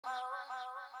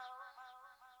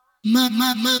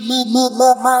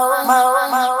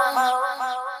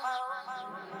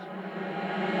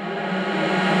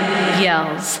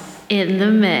Yelz in the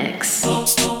mix.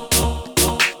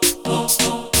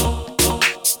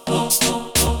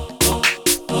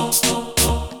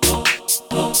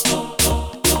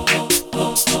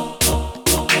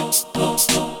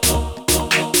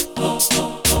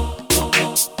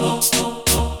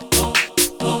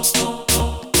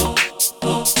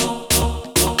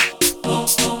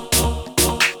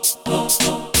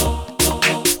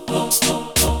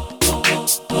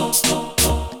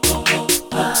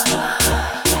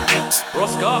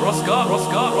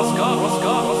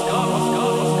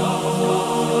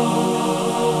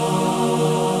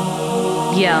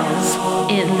 Yelz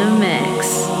in the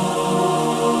mix.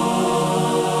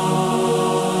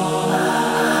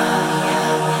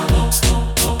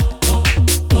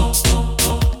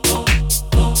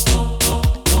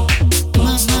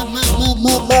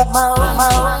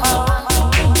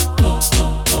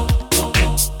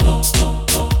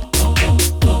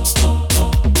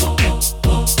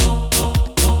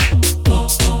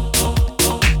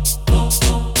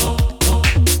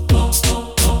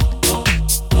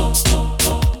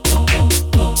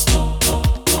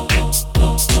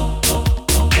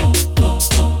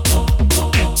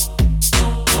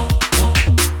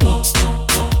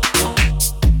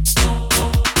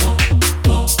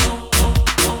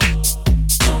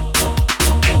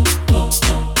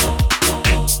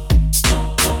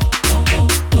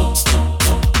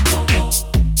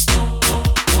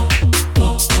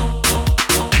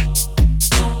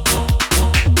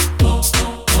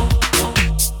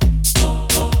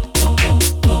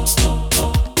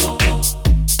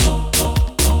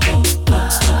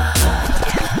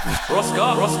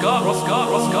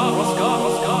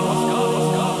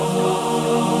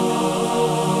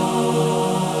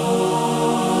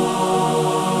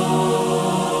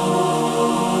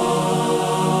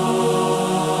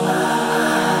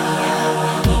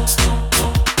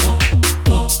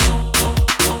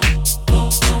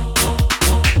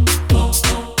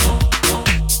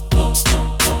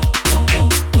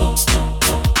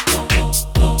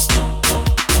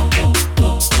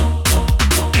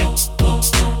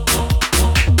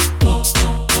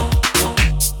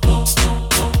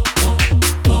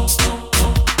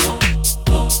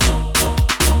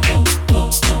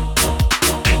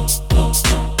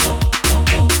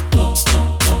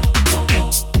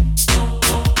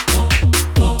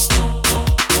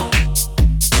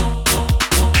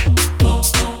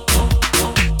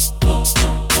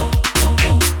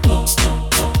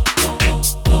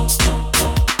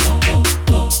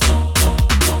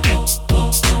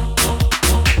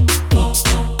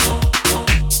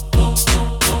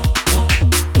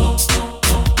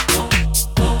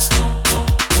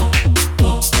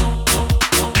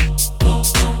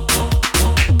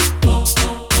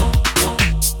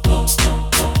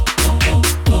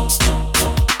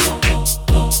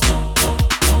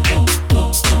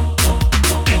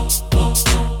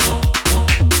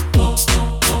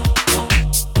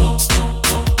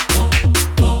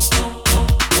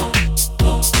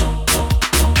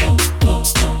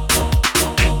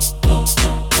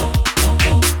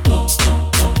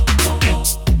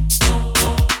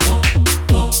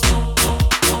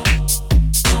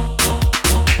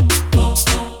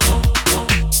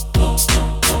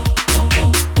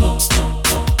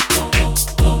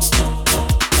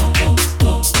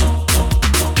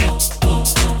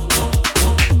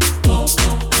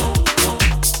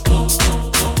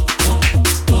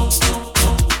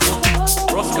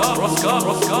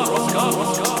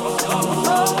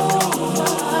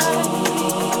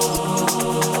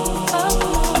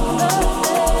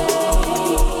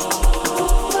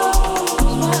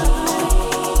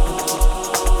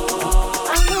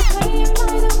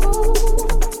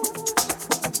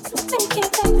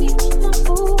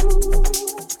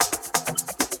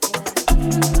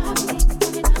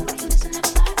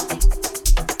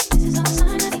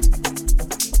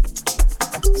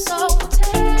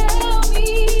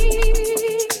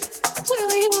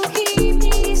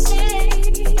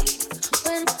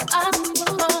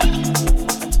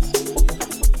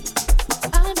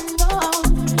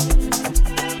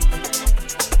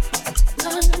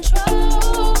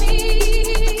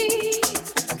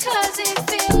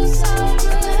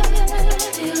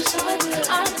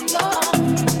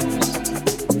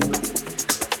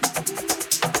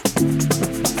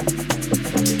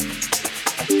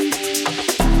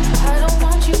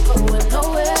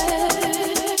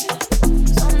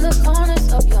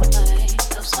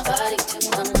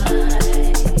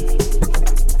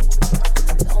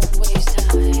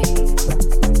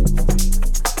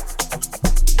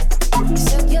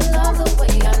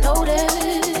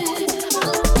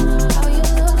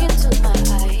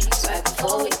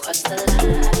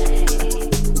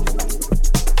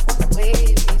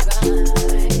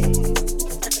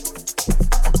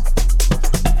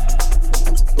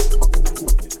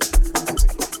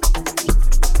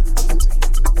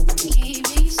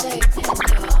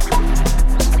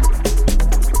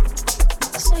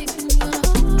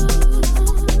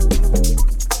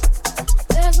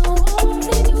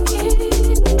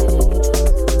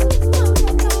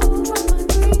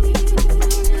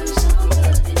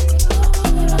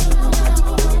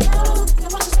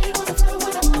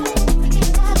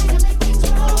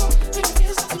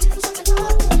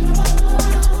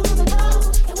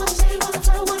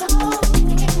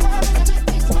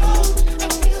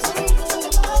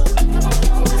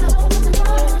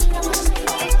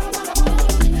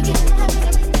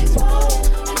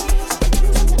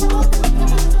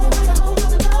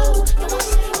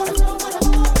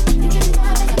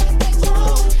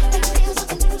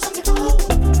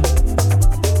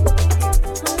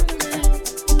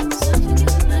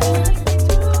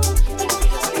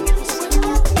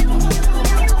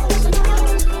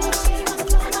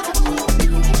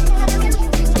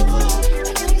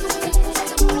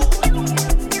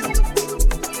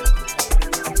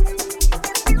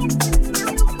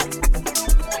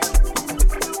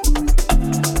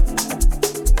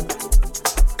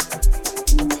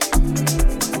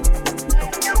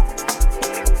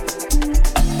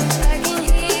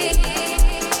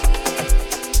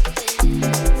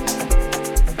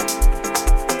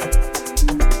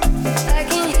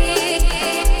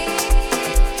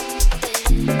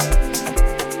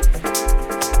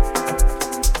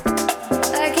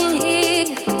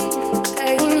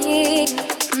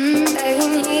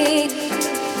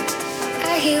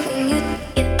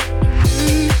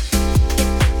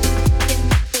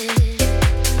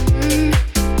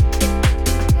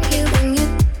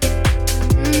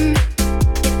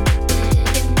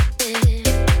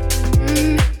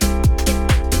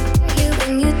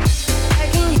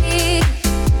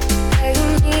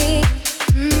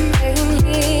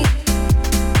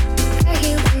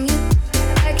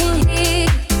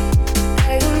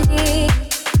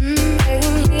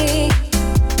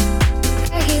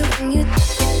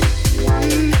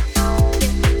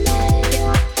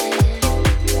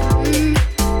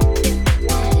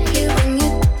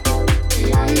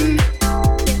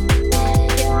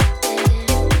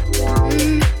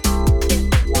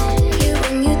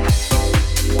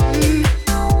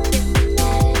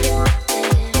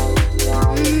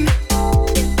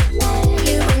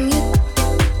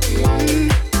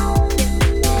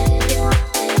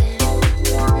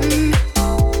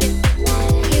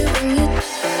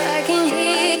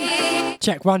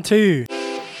 one too.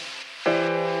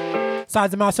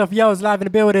 Sides of myself, Yelz live in the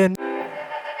building.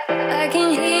 I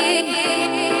can hear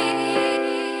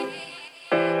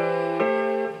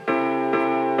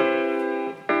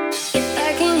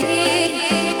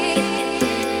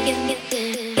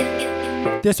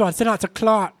This one, send out to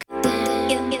Clark.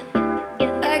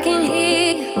 I can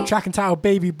hear Track entitled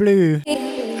Baby Blue. I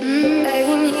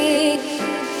can hear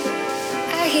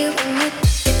I hear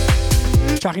when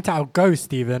you Track entitled Ghost,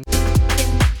 Stephen.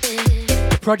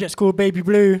 The project's called Baby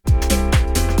Blue. I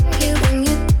hear when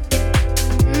you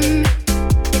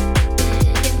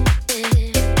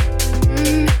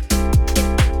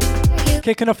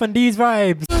Kicking off on these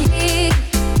vibes.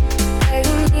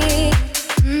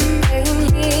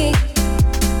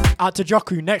 Out to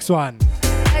Joku, next one.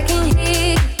 I can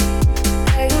hear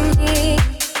I can hear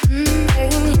I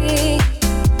can hear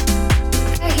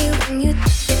I hear when you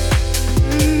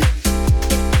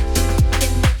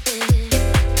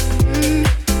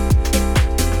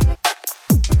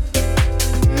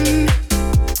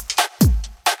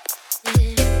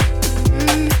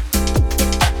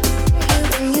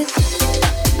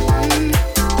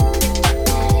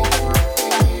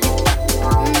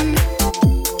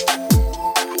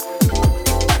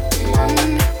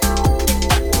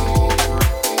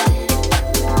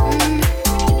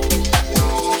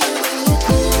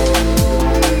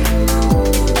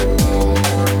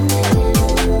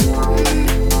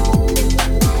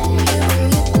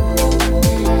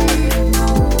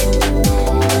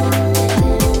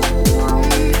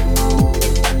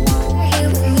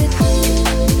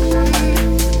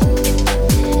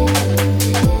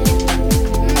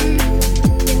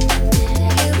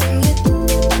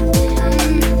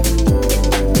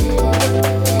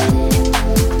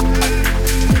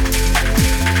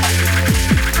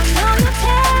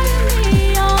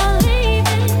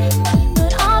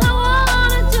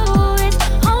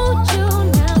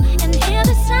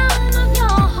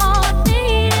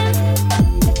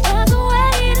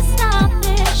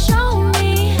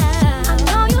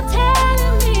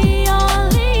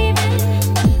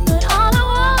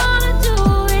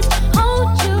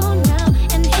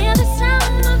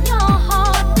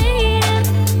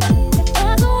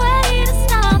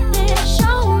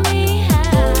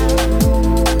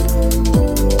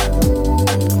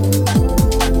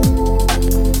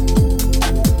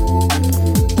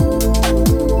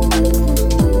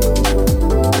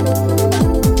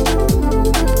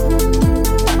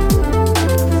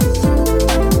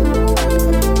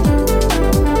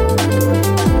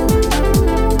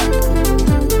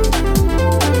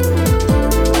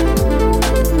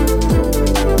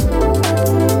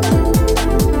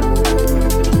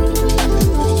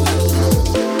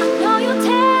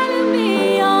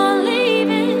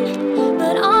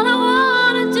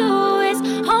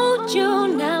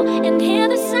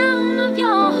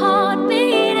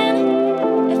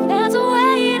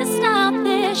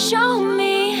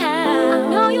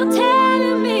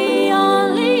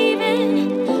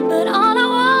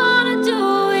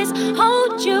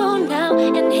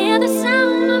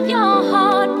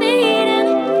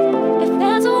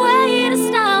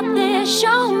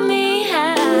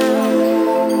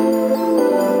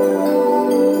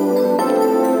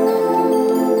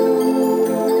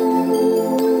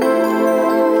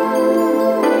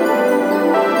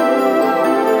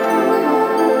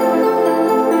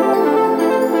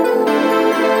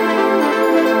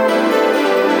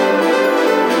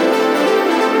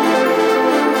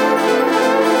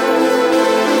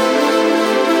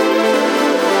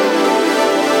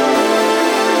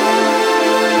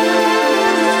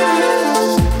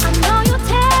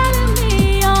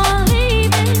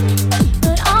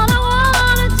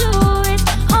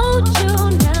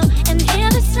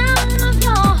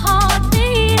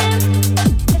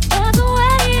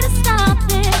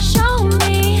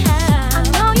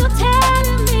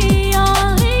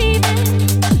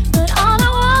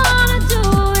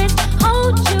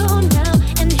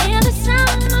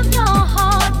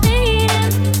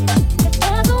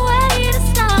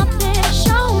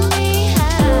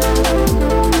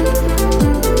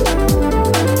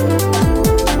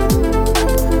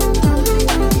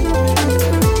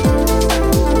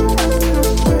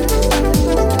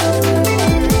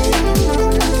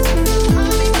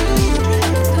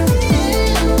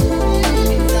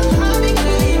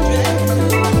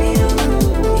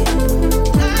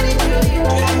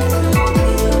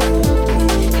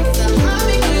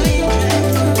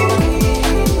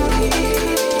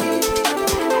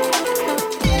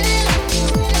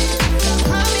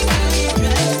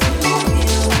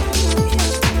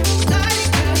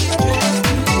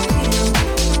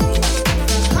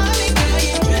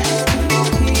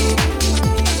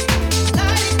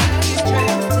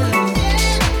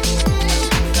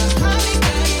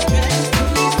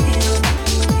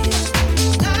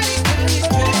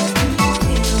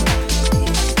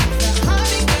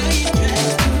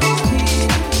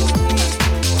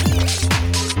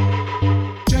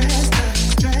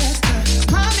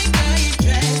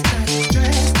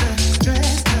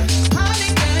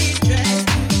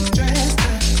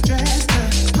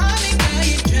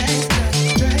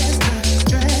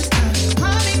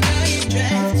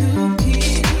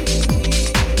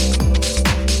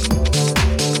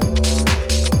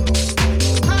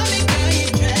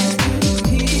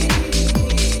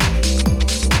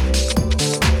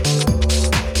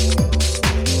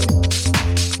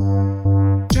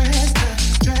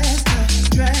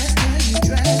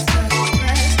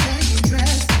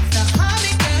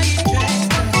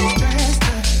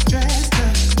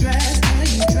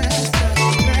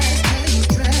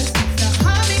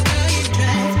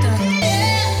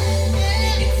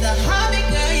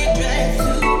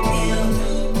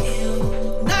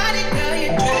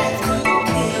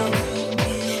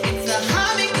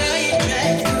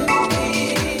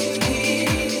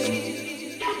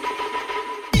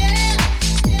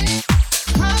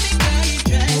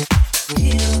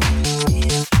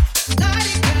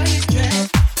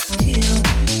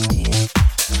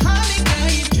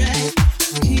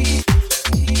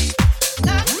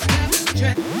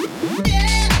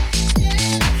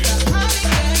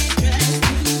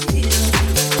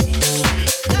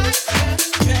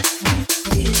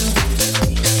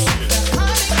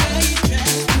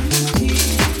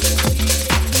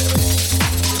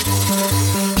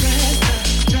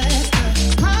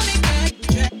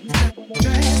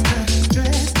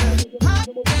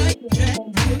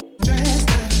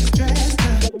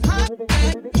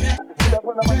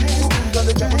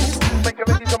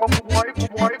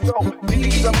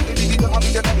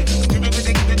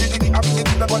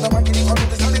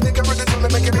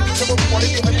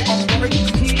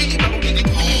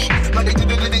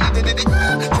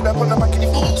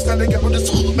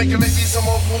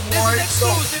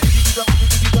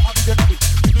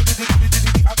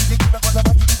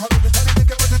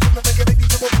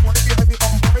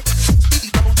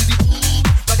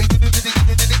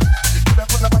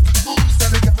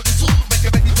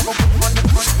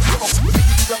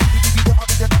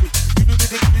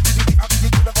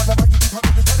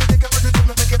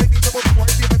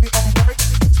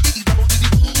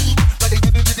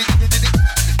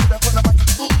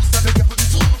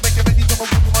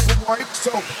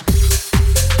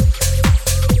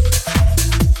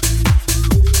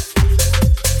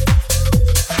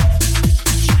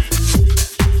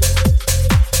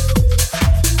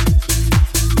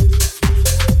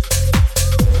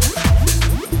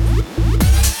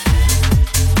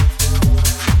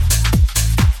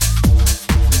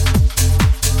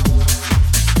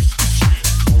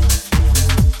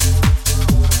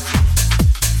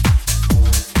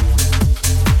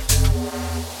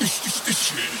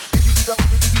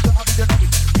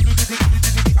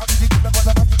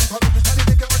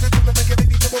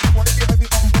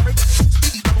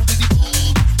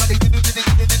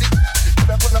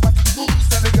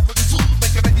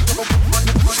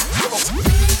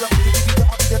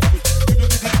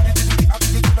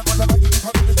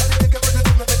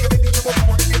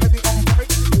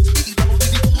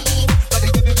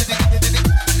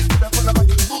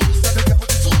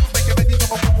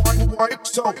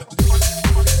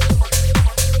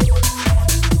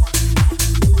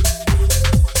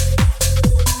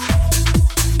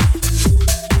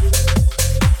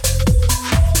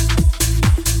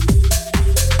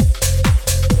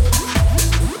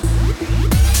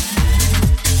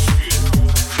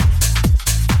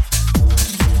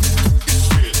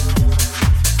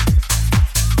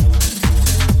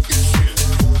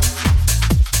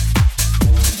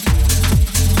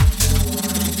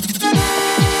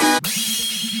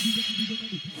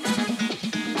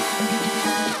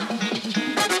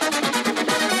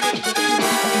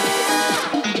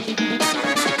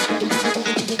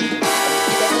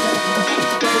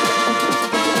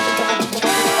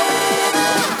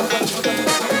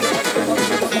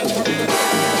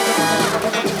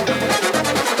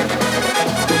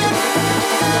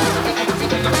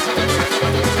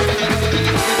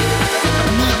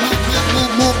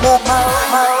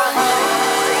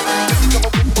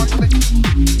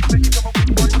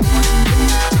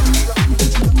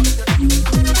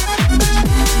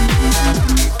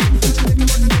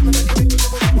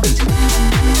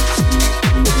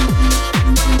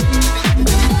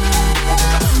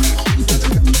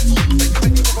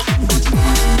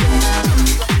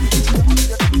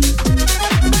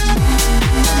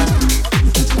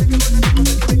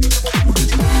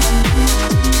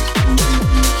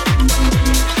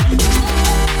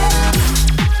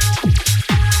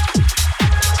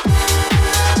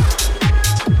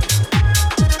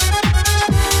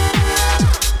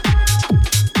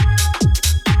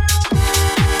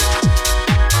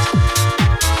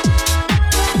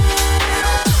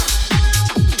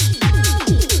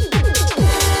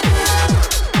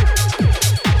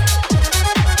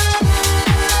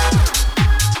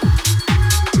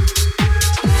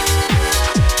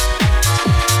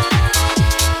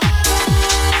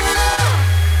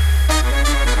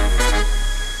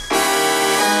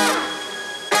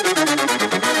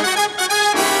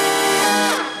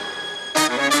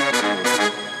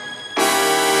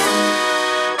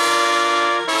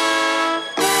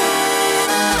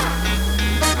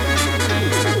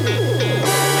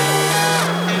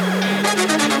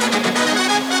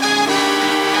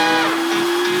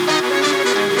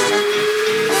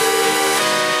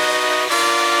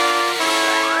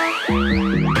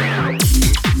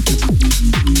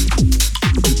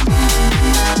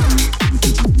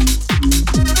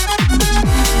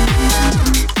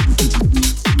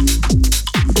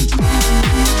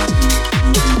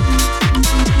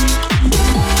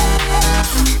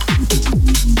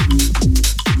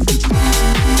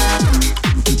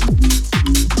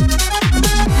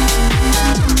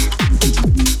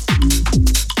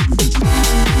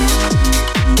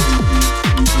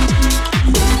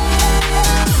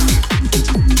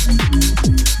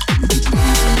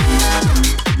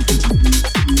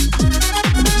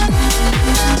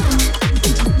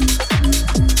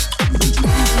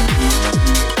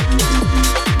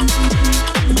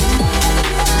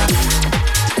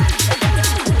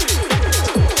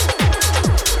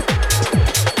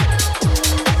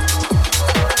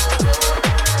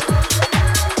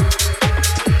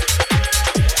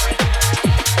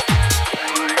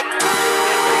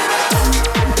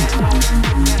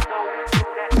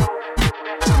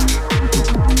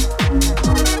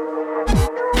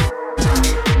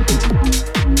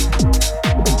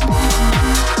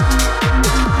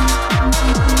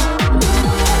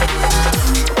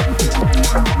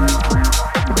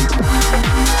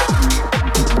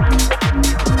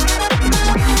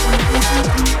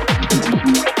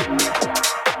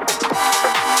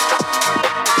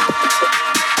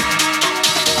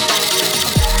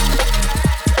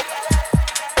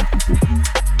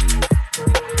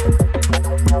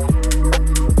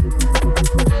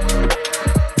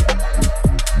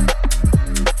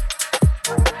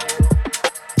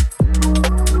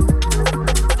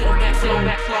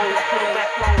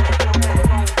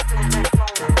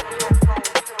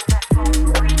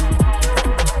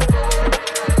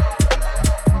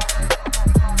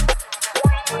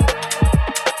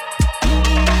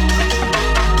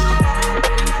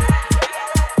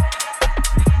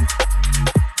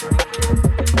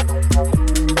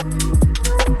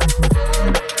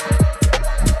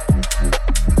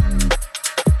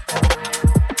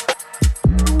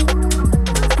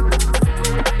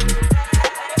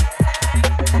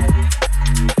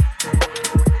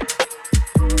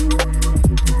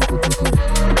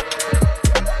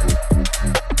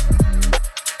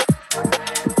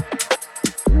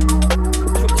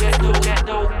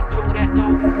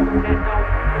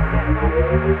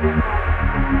And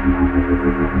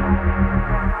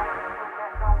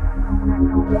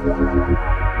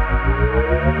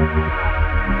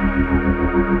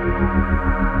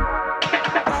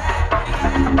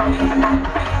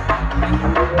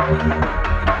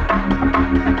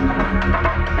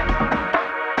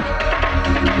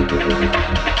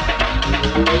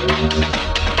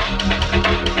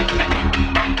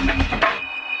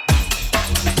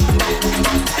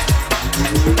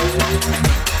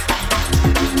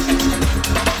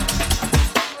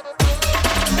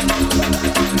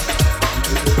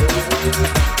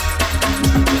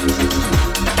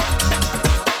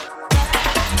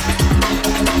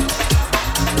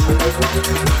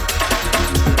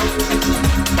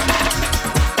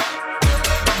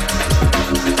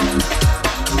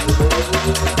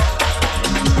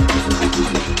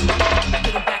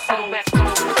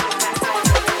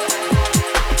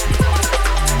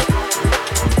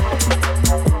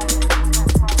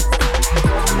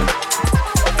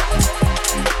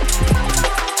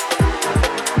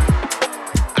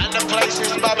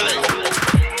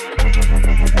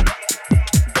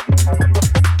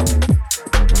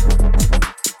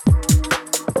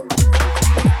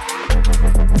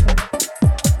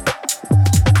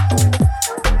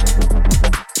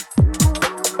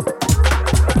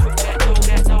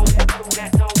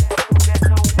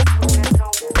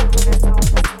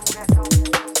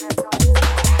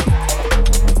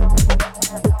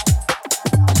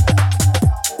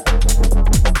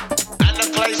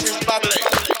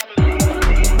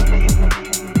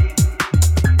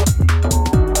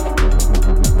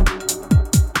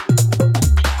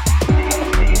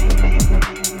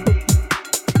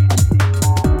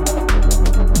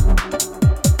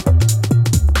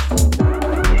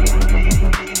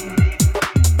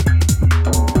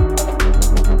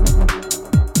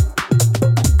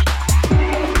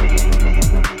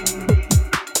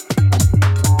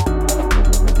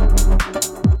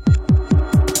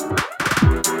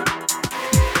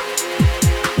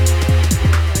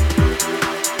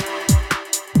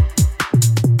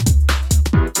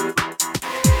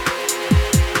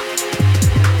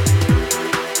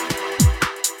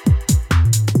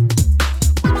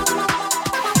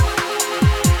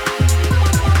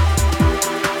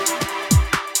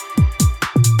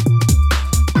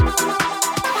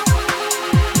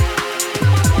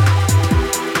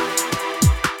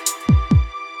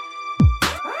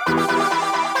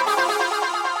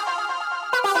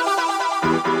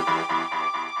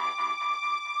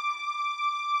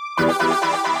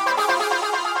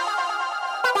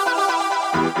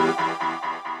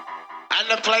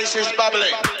the place is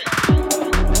bubbling.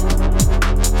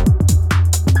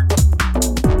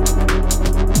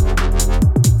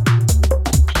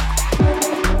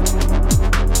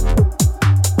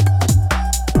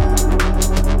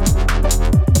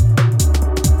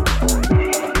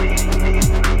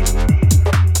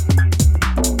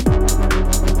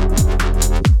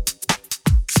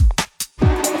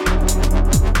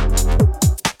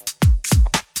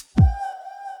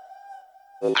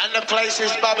 And the place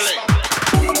is bubbling.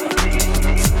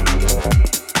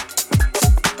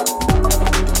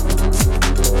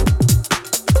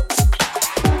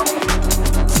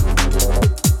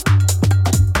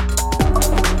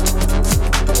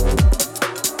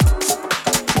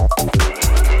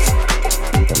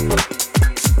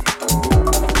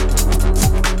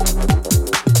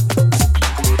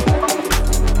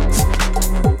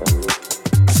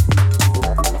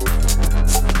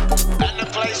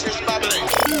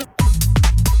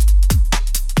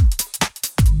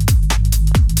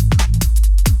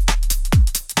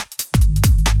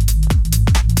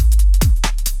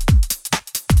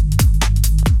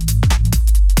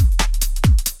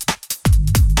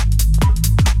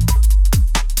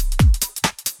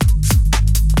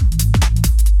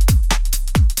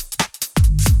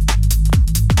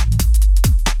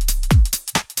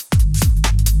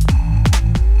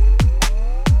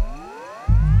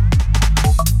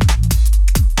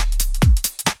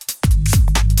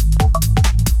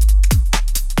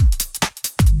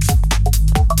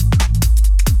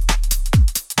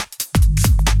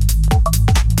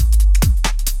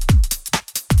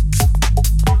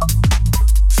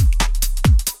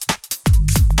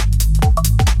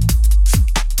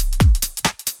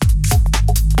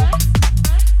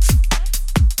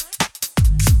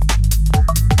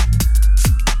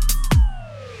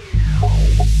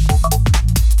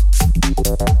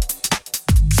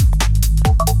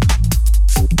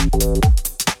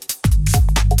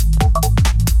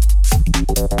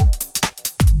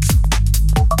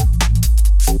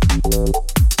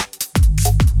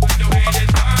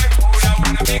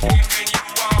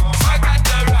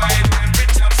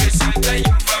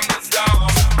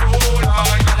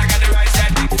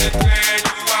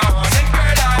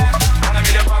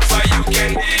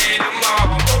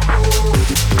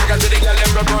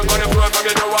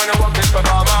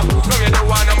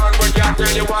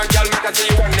 you want, girl, make a see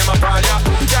you when them a call ya.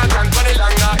 Can't stand for the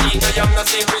long, nah, eat the yam, no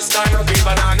see fish, no green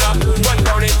banana. One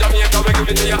down in Jamaica, we give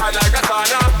it to you hot like a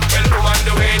sauna. Well, woman,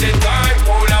 the way the time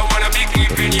cold, I wanna be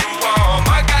keeping you warm.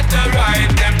 I got the right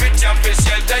temperature for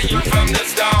shelter you from the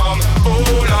storm.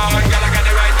 Hold on, girl, I got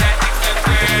the right tactics to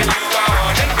turn you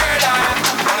on. And girl, I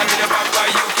wanna be the papa,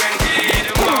 you can be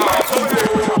the mom.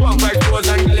 Walk back close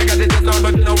and girl, you got it just out,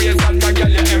 but you know we ain't start,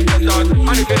 girl, you empty out.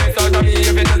 And if it ain't out of me,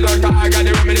 if it is out, I got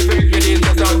the remedy for if it is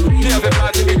just out. You have a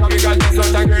party because we got this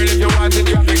out, and girl, if you want it,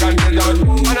 you have to consent out.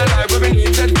 And a life where we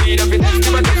need to speed up, it is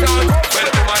to my test out. Well,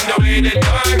 come on, the way the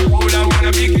time cool, I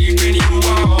wanna be keeping you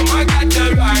warm. I got the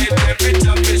right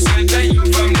temperature for shelter you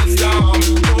from the storm.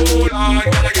 Hold on,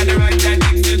 girl, I got the right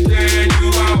tactics to turn you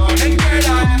on. And girl,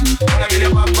 I wanna be the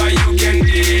papa, you can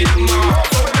be the mom.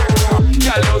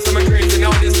 Girl, know some crazy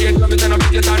now, this kid come and up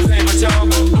your time, say my show.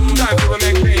 Time for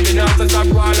make baby now, so stop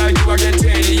crying like you are getting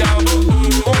shady, yo.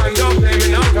 Woman, don't play me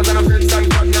now, cause I'm a prince and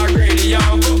cut not greedy, yo.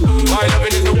 My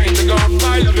loving is the way to go,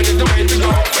 my loving is the way to go.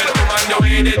 Well, woman, the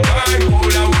way the time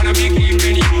cool, I wanna be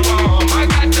keeping you warm. I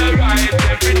got the right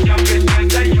temperature, fit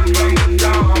shelter you from the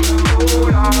storm.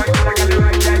 Hold on, I got the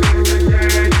right temperature to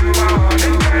turn you on.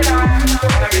 And girl, I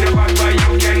wanna be the papa, you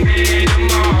can be the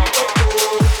mom.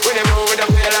 When they roll with a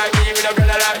player like me, with a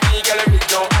brother like me, girl, there is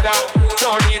no other.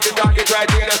 No need to talk it right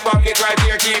here, just park it right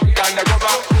here, keep it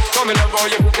undercover. Come in love how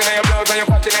you put in your blouse and you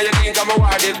put in your jeans, I'm a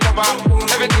wild discover.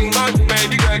 Everything about you,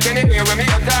 baby girl, can you hear when me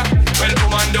utter? Well,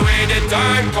 come on, the way the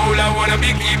time cold, I wanna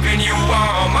be keeping you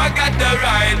warm. I got the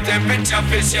right temperature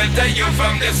for shelter you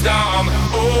from the storm.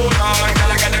 Hold on, girl,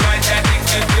 I got the right tactics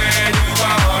to turn you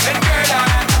on. And girl, I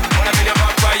wanna be the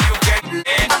papa, you can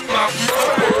eat my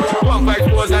walk by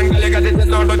clothes and girl, you got it just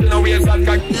on, but you know we ain't start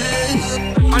cock.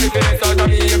 And if it ain't out of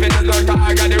me, if it is out,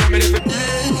 I got the remedy for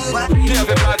you have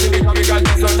a party because we got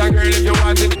this out, and girl, if you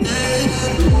want it.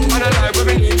 And a life where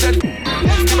we need it,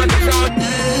 let's give it a shot.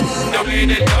 The way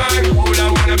the time cool, I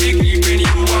wanna be keeping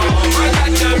you warm. I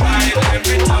got the right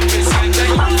temperature for shelter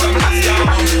you from the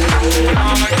storm. Hold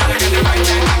on, I got the right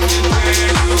temperature to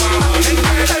turn you on. And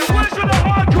girl, Where's the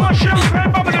hardcore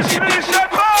champagne bubble the Swedish said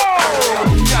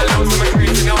more? girl, know some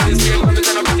crazy now, this game comes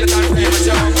and I put your time for my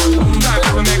show. Time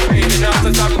for make baby now, so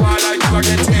stop crying like you are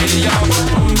getting shady, yo.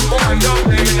 Woman, don't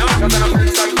play me now, cause I'm a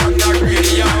prince and cut not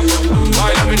greedy, yo.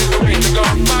 My loving is the way to go,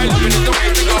 my loving is the way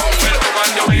to go. Well, woman,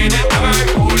 the way the time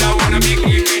cool, I wanna be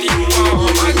keeping you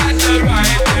warm. I got the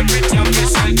right temperature for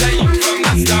shelter you from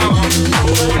the storm.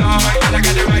 Hold on, girl, I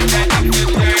got the right tactics to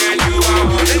turn you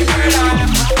on. And girl, I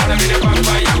wanna be the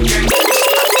papa, you can.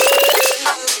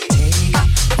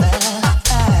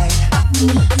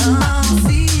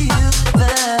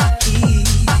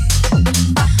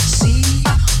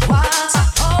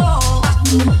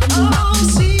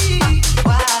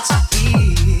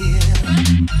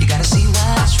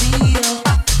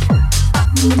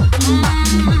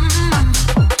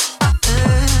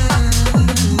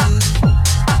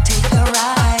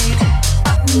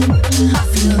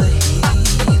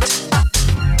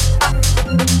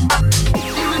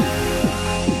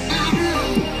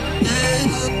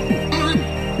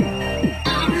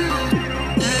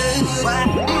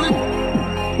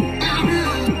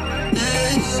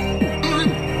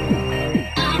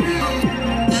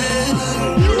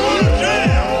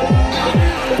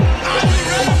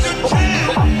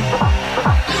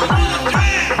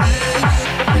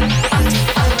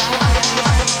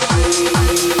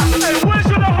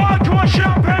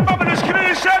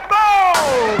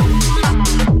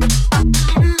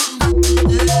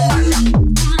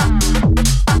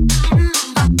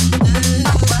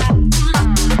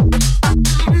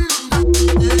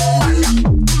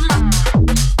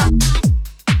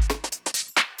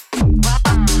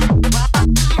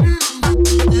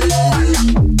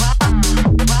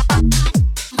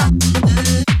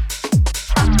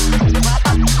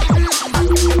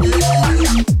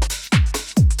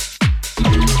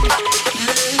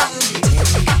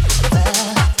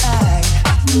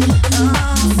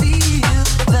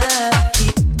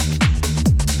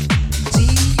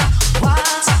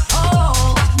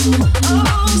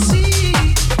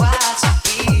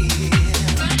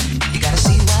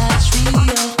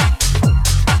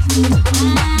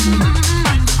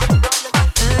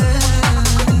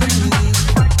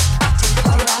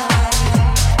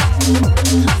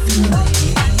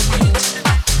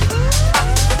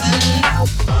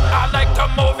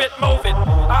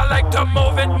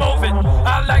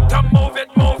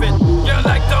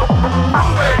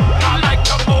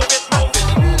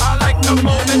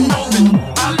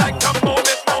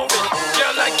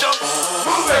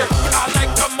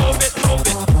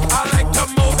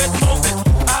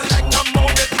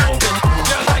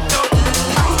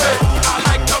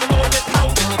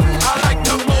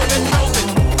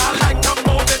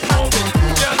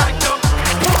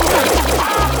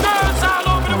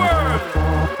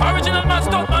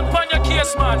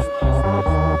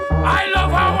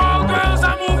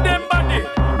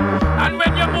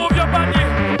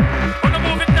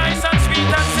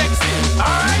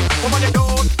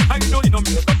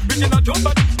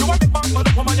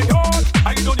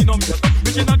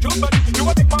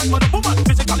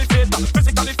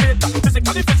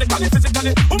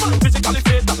 physically. Woman, physically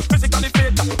fit, physically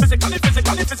fit,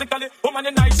 physically. Woman,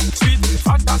 you nice, sweet,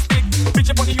 fantastic. Bitch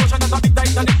up on the ocean as a big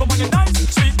Titanic. Woman, you nice,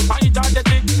 sweet,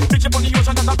 energetic. Bitch up on the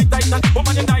ocean as a big Titanic.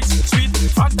 Woman, you nice, sweet,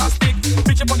 fantastic.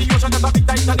 Bitch up on the ocean as a big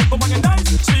Titanic. Woman, you nice,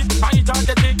 sweet,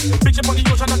 energetic. Bitch up on the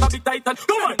ocean as a big Titanic.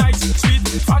 Woman, nice, sweet,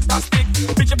 fantastic.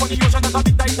 Bitch up on the ocean as a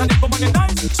big Titanic. Woman, you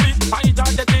nice, sweet,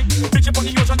 energetic. Bitch up on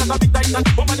the ocean as a big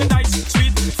Titanic. Woman, you nice,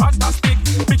 sweet, fantastic.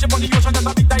 Bitch up on the ocean as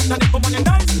a big Titanic. Woman, you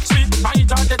nice, sweet,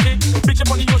 energetic. Bitch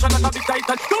up on the ocean as a big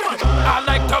Titanic. Woman, I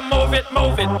like to move it,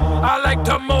 move it. I like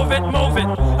to move it, move it.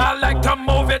 I like to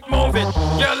move it, move it.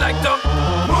 You like to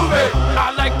move it.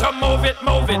 I like to move it,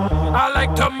 move it. I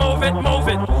like to move it, move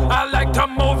it. I like to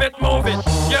move it, move it.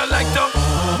 You like to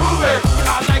move it.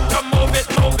 I like to move it,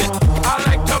 move it. I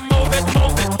like to move it,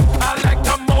 move it. I like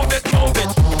to move it, move it.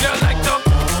 You like to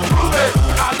move it.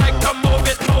 I like to move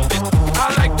it, move it. I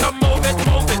like to move it,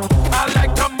 move it. I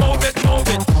like to move it, move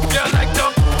it. You like to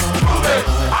move it.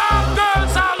 All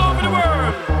girls all over the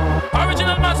world.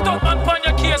 Original man, stop man, pon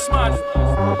your case, man.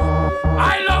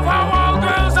 I love how all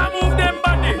girls are move them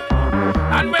body.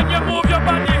 And when you move your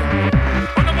body,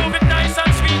 wanna move it nice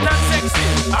and sweet and sexy.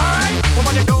 Alright?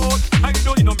 Woman, you don't, I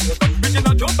don't need no makeup.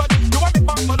 Original joke body, you a big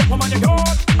man, mother. Woman, you don't,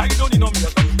 I don't need no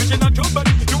makeup. Original joke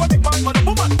body, you a big man, mother.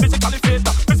 Woman, physically fit,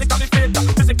 physically fit,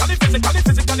 physically.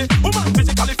 Woman,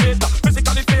 physically fit,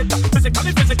 physically fit,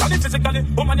 physically.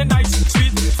 Woman, you nice,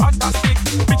 sweet, fantastic.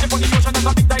 Bitch up on the ocean as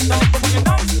a big Titanic. Woman, you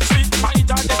nice, sweet,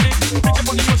 energetic. Bitch up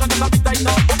on the ocean as a big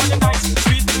Titanic. Woman, you nice,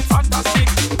 sweet, fantastic.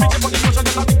 Bitch up on the ocean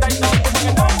as a big Titanic. Woman,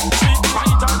 you nice, sweet,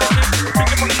 energetic. Bitch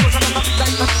up on the ocean as a big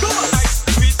Titanic. Woman,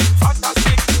 nice, sweet,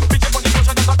 fantastic. Bitch up on the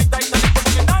ocean as a big Titanic.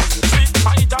 Woman, you nice, sweet,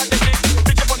 energetic.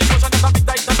 Bitch up on the ocean as a big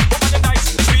Titanic. Woman, you nice,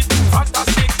 sweet,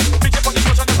 fantastic. Bitch up on the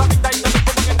ocean as a big Titanic.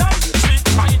 Woman, you nice, sweet,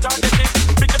 energetic.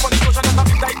 Bitch up on the ocean as a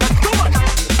big Titanic. Woman,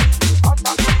 nice,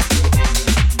 fantastic.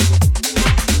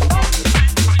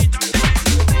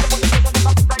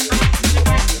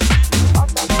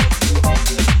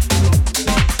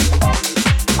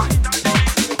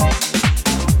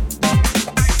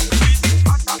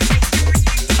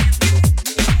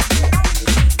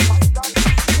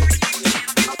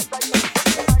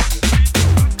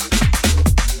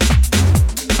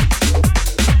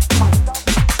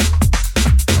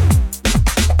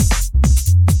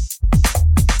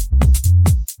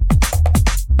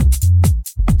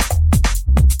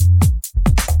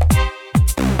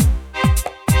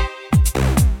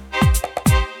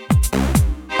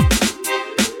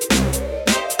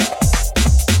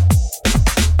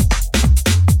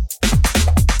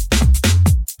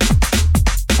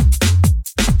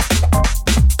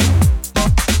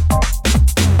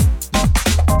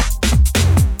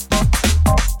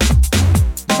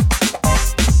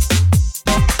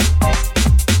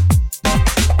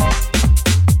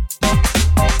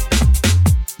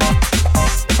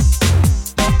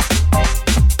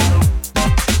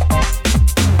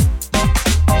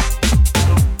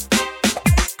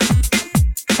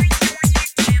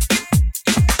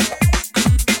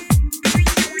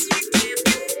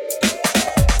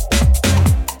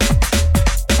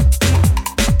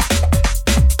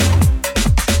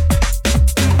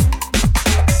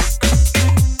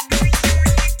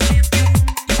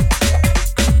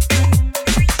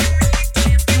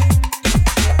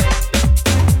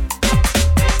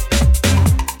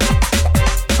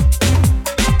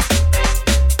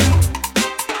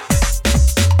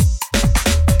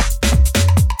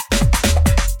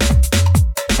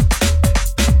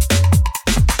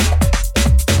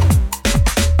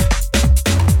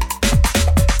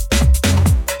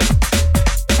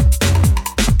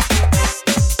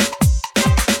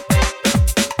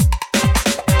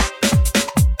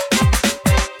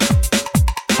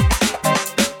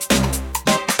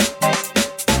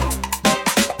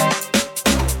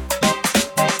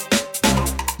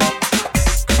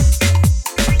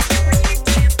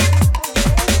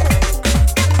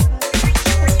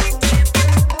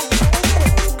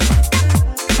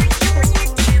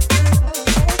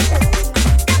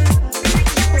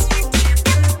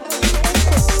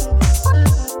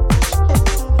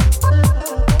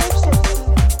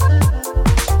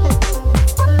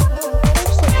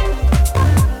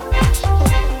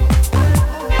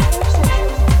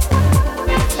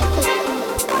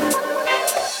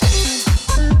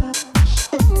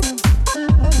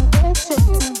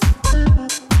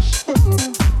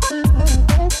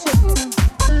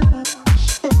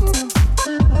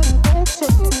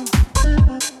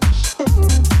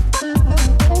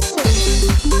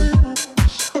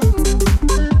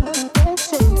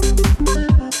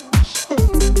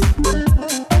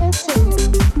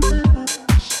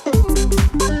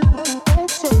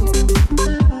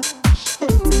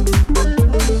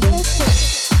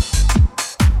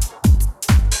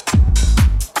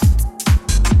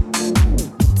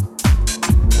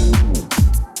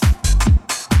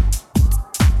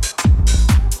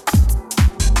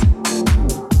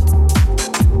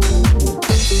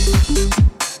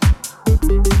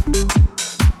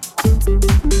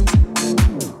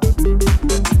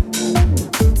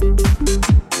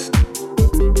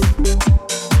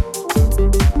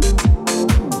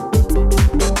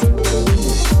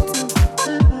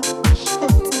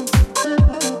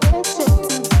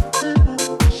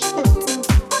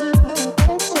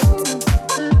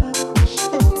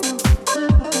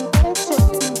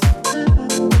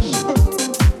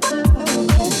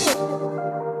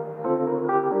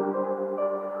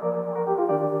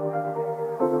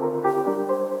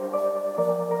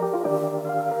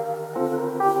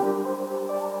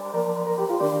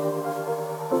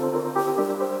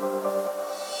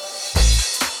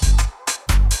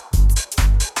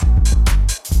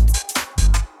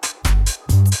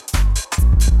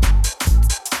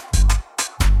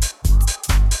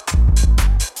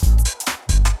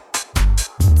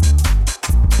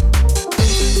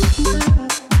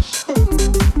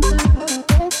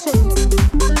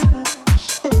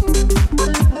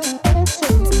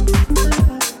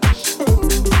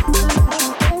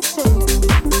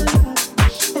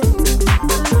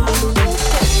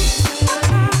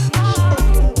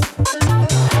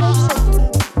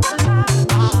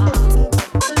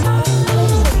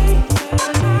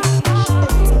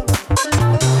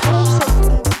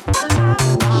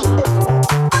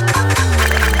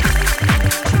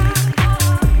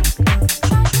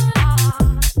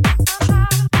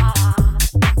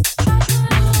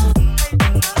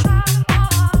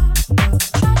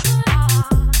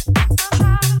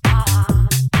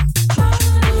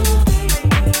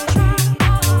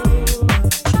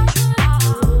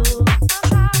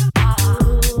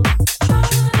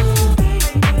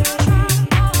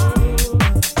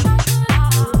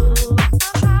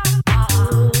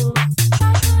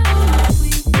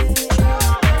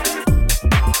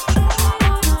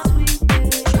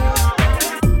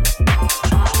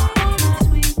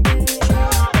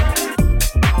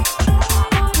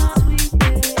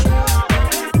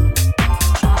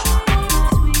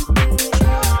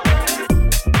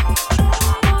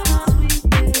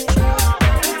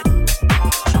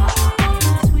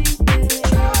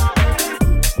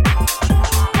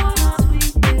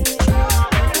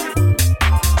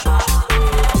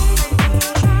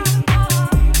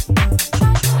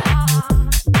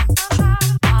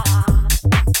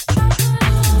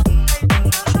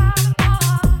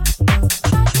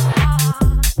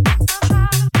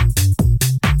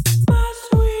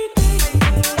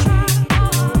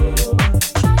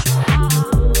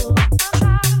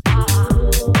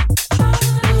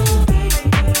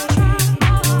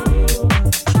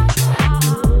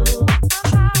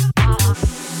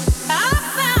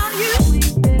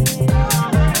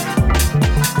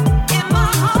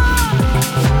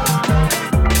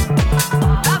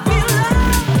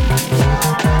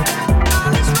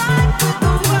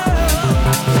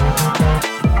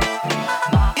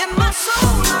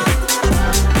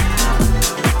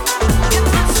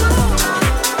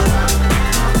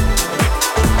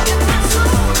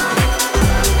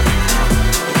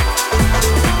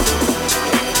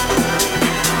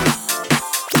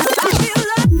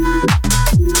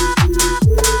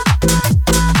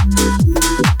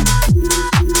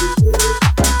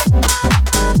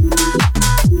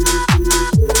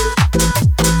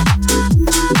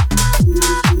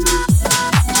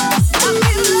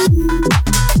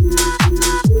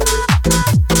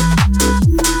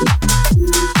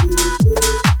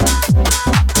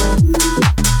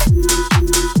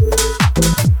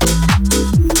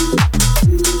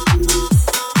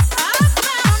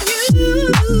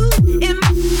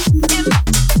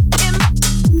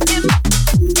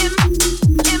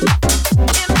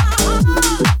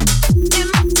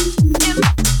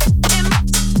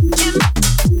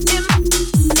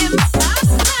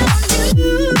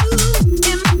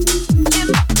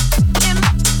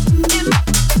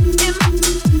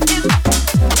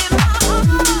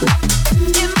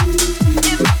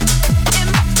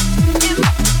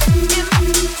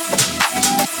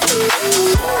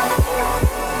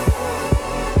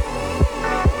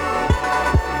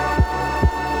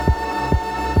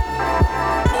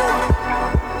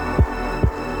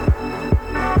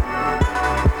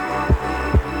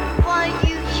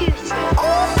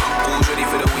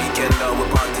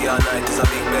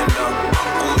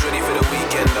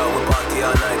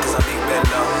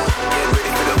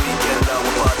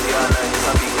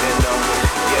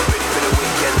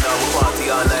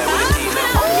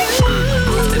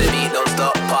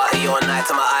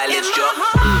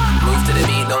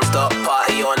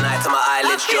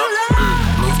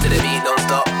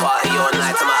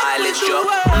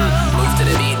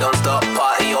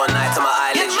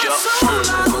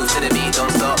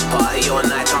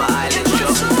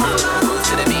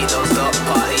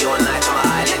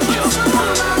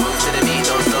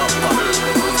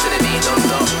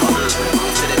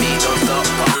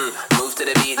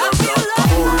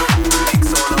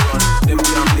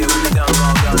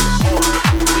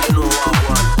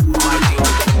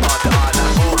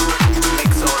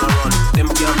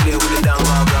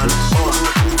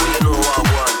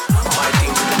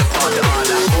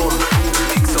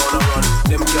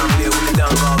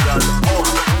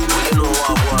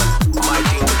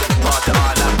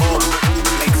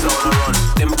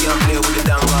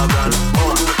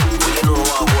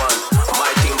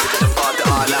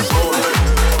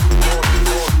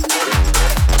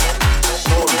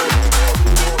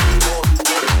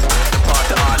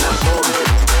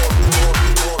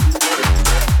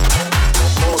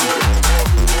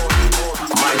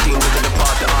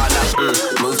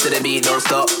 to the beat, don't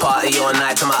stop. Party all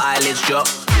night till my eyelids drop.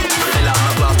 Fill up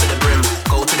my glass to the brim.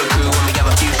 Go to the crew when we have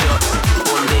a few shots.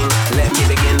 Boom ding, let me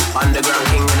begin. Underground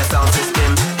king in the sound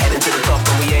system. Heading to the top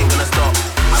and we ain't gonna stop.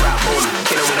 I rap boom,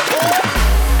 kill it with a boom.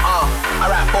 I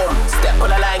rap boom. Step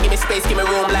on the line, give me space, give me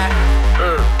room like.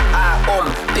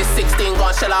 This 16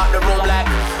 gon' shell out the room like.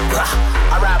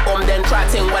 I rap boom, then try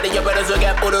ting. Whether your brothers will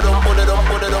get put-a-dum.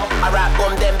 I rap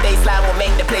boom, then baseline will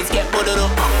make the place get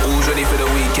put-a-dum. Who's ready for the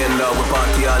weekend? We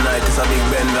party all night, it's a big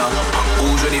bender.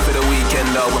 Who's ready for the weekend?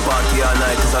 We party all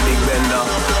night, it's a big bender.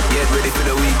 Get ready for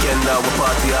the weekend, we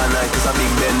party all night, it's a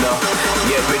big bender.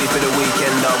 Get ready for the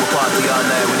weekend, we party all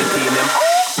night with the team them.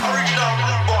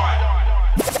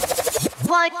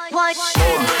 Boom,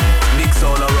 big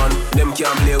sound a run. Them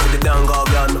can't play with the dangle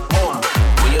gun. Boom,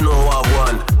 well you know what I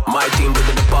want. My team did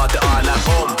the party all like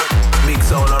boom. Big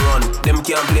sound a run. Them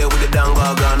can't play with the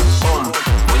dangle gun. Boom,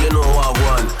 well you know what I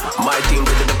want. My team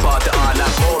did the party all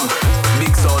like boom.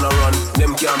 Big sound a run.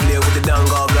 Them can't play with the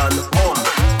dangle gun. Boom,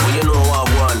 well you know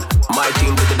what I want. My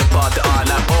team did the party all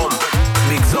like boom.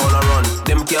 Big sound a run.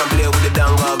 Them can't play with the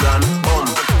dangle gun. Boom,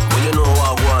 well you know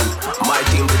what I want. My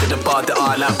team did the party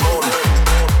all like boom.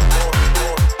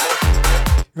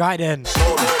 Right then,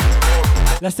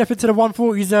 let's step into the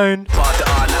 140 zone.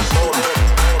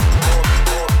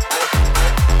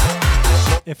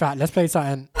 In fact, let's play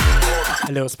something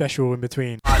a little special in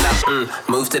between.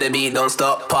 Move to the beat, don't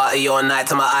stop. Party all night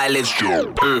till my eyelids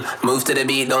drop. Move to the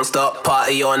beat, don't stop.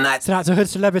 Party all night. So that's a hood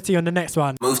celebrity on the next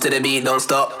one. Move to the beat, don't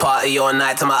stop. Party all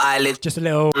night till my eyelids. Just a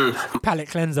little palate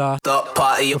cleanser. Stop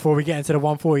party before we get into the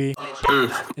 140,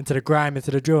 into the grime,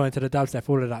 into the drill, into the dubstep,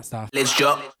 all of that stuff. Let's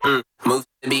drop. Move to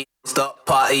the beat, don't stop.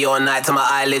 Party all night till my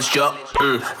eyelids drop.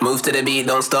 Move to the beat,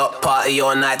 don't stop. Party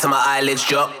all night till my eyelids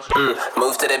drop.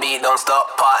 Move to the beat, don't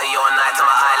stop. Party all night till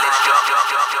my eyelids drop.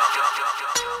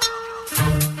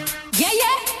 Yeah,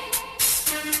 yeah.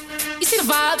 You see the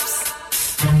vibes?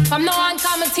 From now on,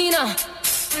 call me Tina.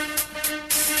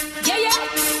 Yeah, yeah.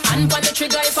 And on the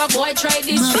trigger if a boy try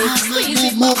this shit. Squeeze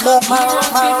it back up, me run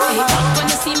 50. When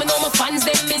you see me, know my fans,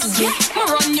 they miss me. Me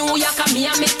run New York and me,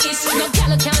 I make history. No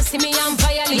girl can't see me, I'm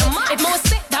violate. If more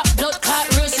set that blood clot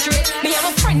real straight. Me and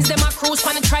my friends, them a cruise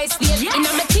on the tri-state. In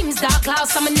my team's dark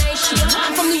clouds, I'm a night shit.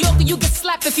 I'm from New York, you get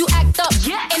slapped if you act up.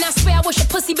 And I swear I wish a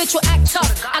pussy bitch would act tough.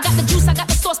 I got the juice, I got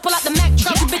the sauce, pull out the Mac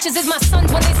truck. You bitches is my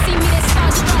sons, when they see me, they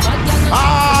starstruck.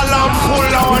 All I'm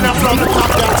full on from the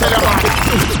top, I tell you about.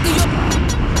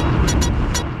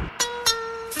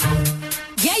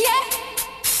 Yeah, yeah.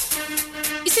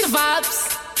 You see the vibes?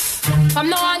 From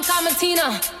now on, call me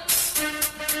Tina.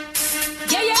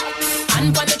 Yeah, yeah.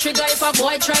 And on the trigger if a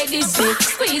boy try this shit.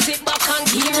 Squeeze it back and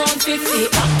keep round 50.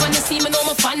 Back when you see me, know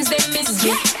my fans, they miss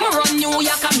me. Me run New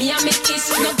York and me, I make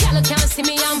history. No girl can't see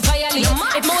me, I'm violate.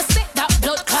 If more set that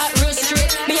blood clot real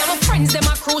straight. Me and my friends, them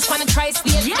a cruise on the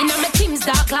tri-state. In my team's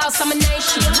dark clouds, I'm a night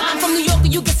shit. I'm from New York,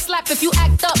 you get slapped if you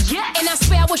act up. And I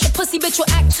swear I wish a pussy bitch would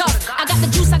act tough. I got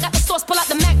the juice, I got the sauce, pull out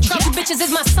the Mac truck. You bitches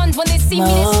is my sons, when they see me,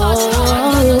 they starstruck.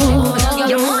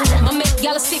 I make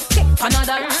y'all sick, kick,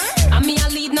 another. And me, I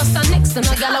lead, no stand next to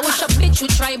no gal. I wish a bitch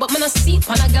would try, but me no see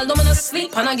on a gal, no me no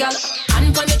sleep on a gal.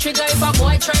 And on the trigger if a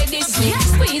boy try this me.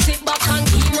 Squeeze it back and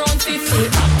keep round 50.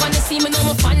 Back when you see me, know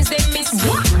my fans, they miss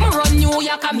me. Me run New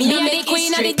York and me, I make the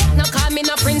queen of the deck, no call me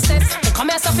no princess. Come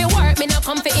here, so fi work, me no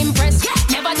come fi impress.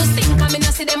 Never do stink, I me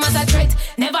no see them as a threat.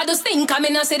 Never do stink, I me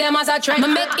no see them as a threat. Me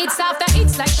make hits after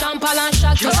hits like Sean Paul and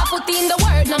shot. Just I put in the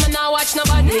word, no me no watch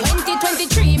nobody.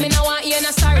 2023, me no want hear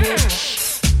no story.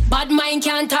 Bad mind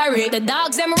can't tarry. The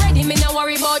dogs them ready, me no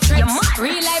worry about tricks.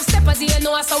 Real life steppers, you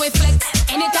know how we flex.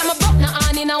 Anytime I buck no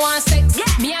on in, I want sex.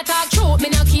 Me a talk truth, me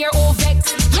no care who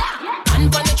vex. And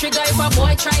on the trigger if a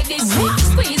boy try this me.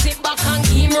 Squeeze it back and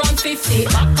keep round 50.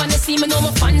 Back when you see me, know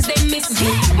my fans, they miss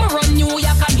me. Me run New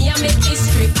York and me, I make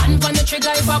history. And on the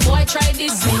trigger if a boy try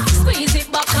this me. Squeeze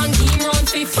it back and keep round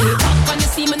 50. Back when you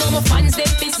see me, know my fans, they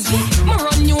miss me. Me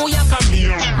run New York and me.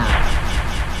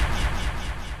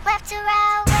 Left to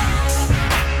right.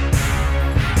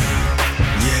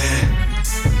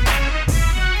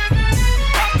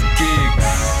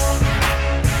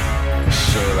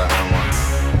 Sure that I'm on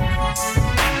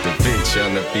the bitch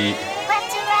on the beat.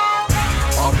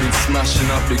 I've been smashing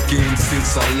up the game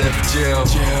since I left jail.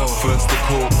 First the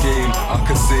court game, I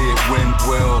can say it went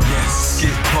well.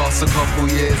 Skip past a couple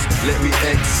years, let me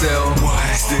excel.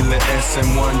 Still a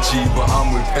SM1G, but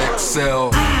I'm with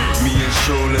Excel. Me and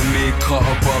Shola made cut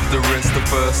above the rest the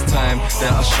first time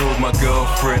that I showed my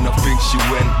girlfriend. I think she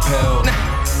went pale.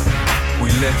 We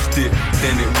left it,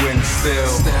 then it went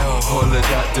stale. Hollered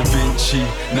at Da Vinci,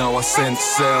 now I sent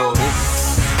cells.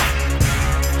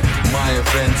 My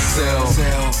event sell,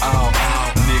 ow,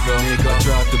 ow, nigga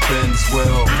the Benz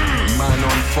well. Man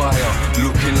on fire,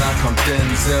 looking like I'm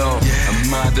Denzel. A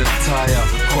mad attire,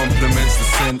 compliments the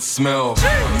scent smell.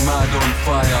 I'm mad on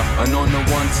fire, and on a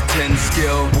 1 to 10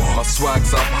 scale, my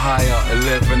swag's up higher,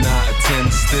 11 out of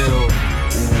 10 still.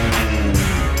 Ooh.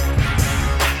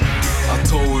 I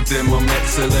told them I'm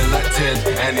excellent like Ted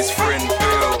and his friend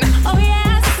Bill. Oh yeah,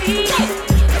 I see it.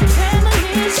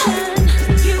 Premonition.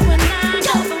 You and I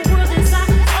know the world is our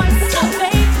oyster.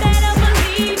 Babe, better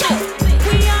believe it.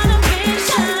 We on a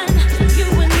mission. You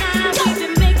and I, we've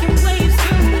been making waves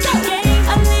through the game.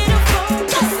 A little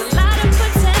focus, a lot of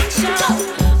potential.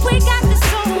 We got the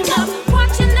soul up.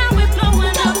 Watching how we're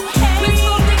blowing up. Hey, we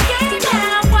smoke the game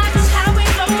now. Watch how we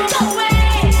blow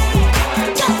away.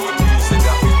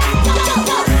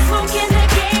 Smoking the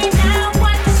game now.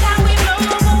 Watch how we blow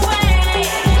away.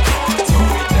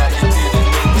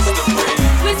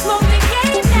 We smoke the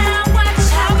game now. Watch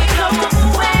how we blow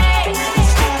away.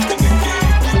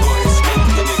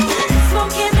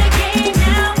 Smoking the game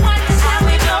now. Watch how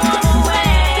we blow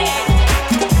away.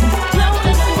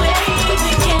 Blowing away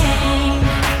the game.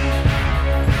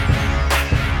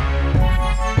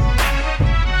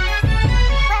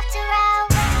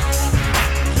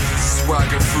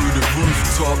 Swagger through the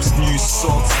rooftops, new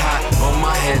socks, hat on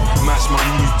my head, match my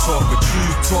new top, a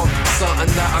true top,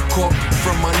 something that I cop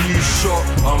from my new shop.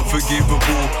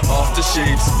 Unforgivable,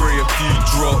 aftershave, spray a few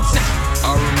drops.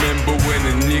 I remember when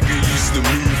a nigga used to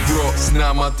move rocks.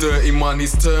 Now my dirty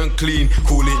money's turned clean,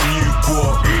 call it new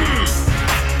guap.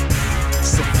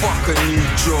 So fuck a new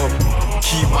job,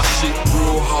 keep my shit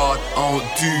real hard, I don't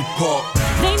do pop.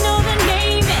 They know the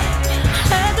name it,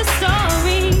 heard the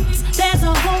stories. There's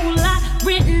a whole lot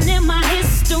written in my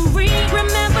history.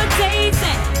 Remember days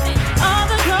and all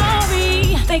the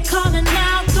glory. They calling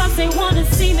out 'cause they wanna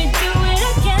see me do it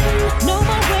again. No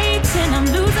more waiting, I'm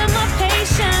losing my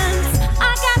patience.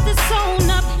 I got the zone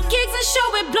up, gigs and show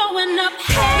it blowing up.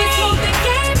 Hey, we smoke the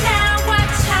game now,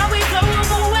 watch how we blow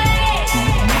them away.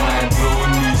 Mind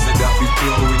blowing music that be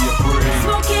blowing your brain.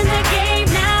 Smoking the game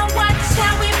now, watch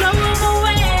how we blow them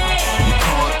away. You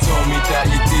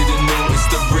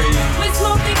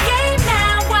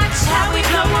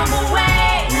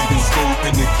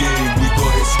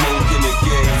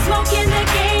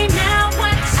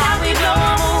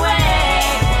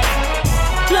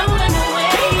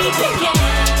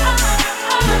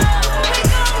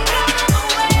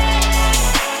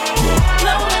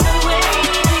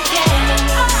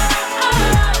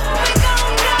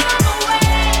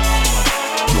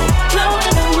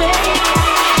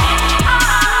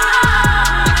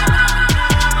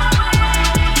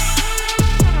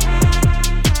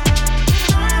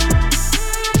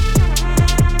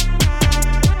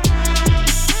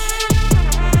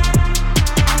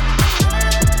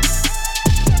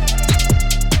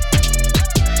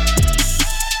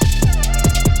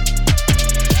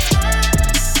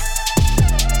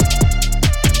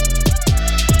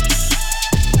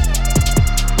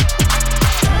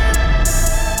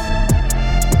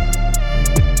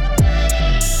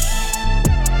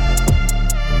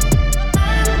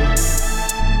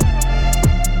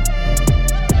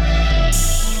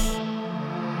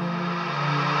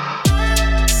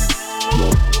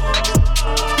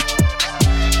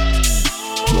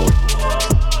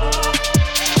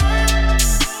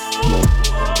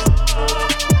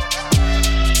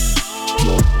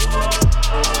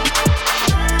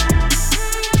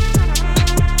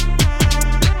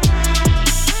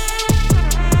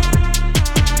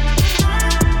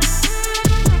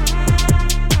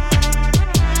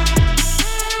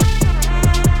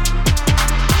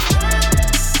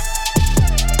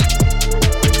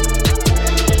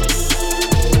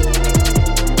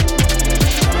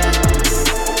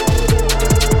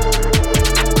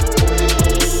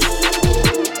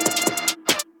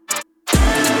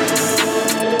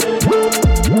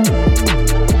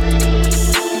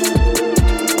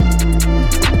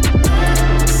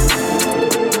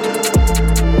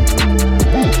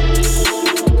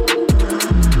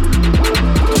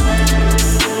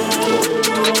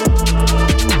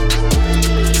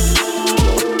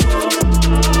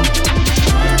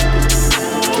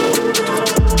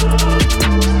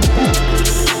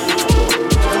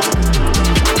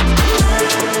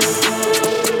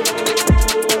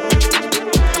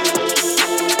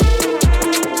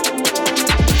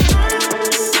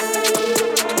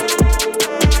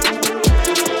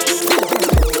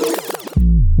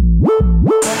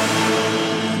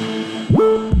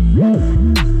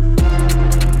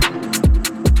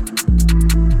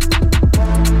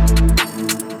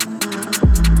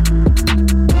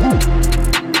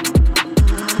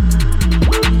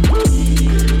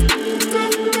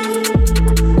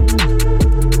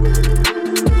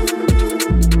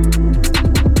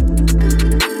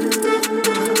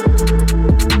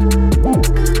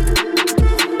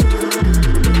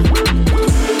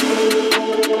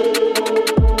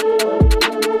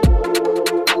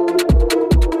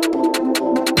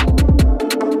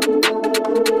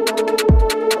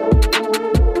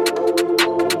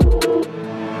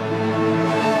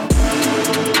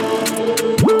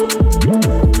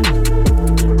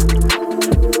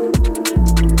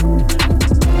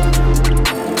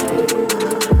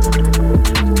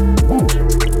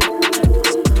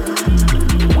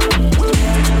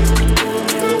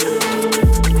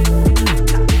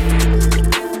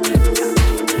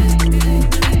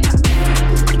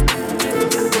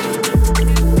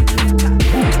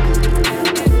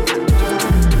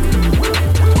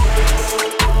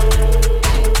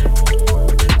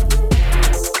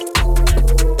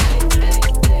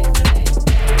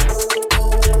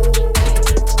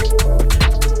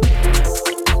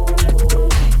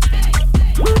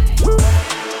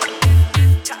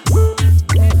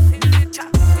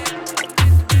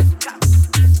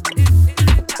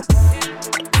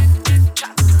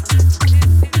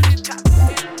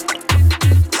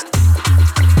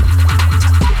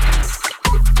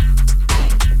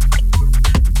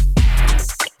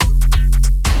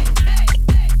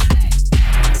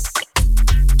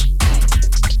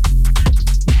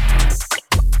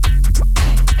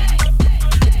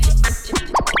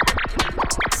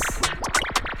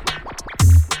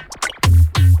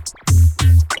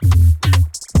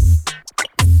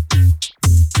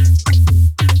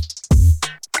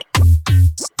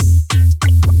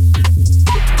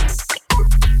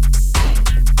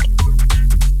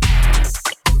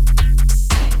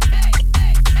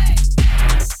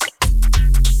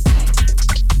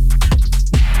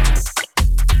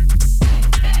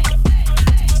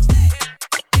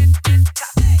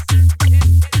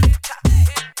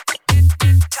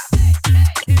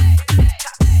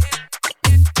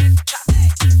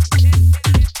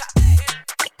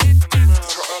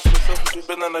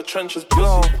trenches.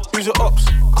 Yo, who's your ops?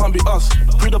 Can't be us.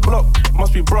 Through the block,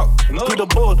 must be Brock. Through the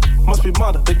board, must be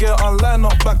mud. They get online,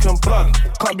 not back in blood.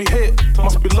 Can't be hate,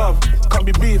 must be love. Can't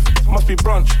be beef, must be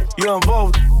brunch. You're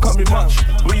involved, can't be much.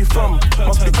 Where you from?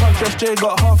 Must be country. SJ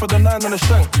got half of the 9 on the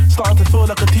shank. Starting to feel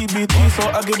like a TBT, so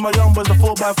I give my young boys the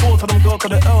 4x4. Tell them go to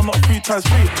the L, not 3 times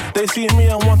 3. They see me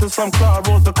and wanted some clout.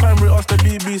 I rose the crime rate, asked the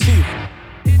BBC.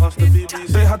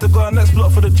 They had to go on next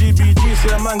block for the GBG. See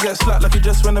a man get slapped like he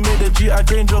just when I made the G.I.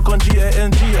 Jane joke on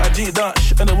GANG. I G that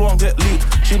and it won't get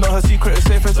leaked. She know her secret is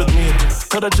safest with me.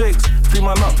 Tell the Jakes, 3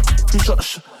 man up, 2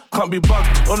 shots, can't be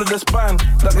bugged. All of the spine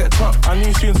that get chopped. I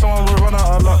knew soon someone would run out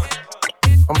of luck.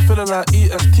 I'm feeling like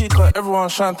EST, cause everyone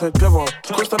shine together.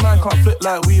 Cause the man can't flip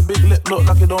like we, big lip look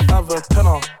like he don't have a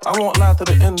tenor. I won't lie to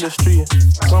the industry,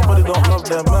 somebody don't love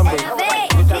their members.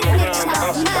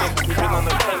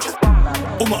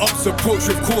 All my ops approach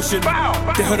with caution.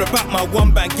 They heard about my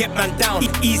one bag, get man down.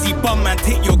 Easy bum man,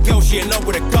 take your girl, she in love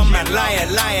with a gun man. Liar,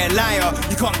 liar, liar.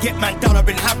 You can't get man down, I've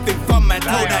been having fun man.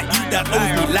 Told that you that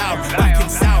owes me loud. Back in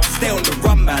south, stay on the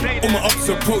run man. All my ops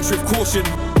approach with caution.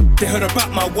 They heard about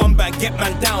my one bag, get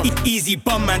man down. Easy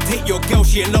bum man, take your girl,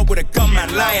 she in love with a gun man.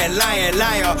 Liar, liar,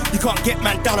 liar. You can't get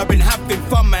man down, I've been having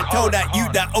fun man. Tell that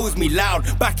you that owes me loud.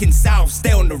 Back in south,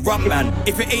 stay on the run man.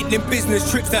 If it ain't them business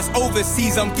trips that's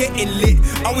overseas, I'm getting lit.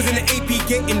 I was in the AP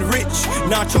getting rich.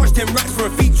 Now I charge 10 racks for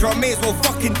a feature, I may as well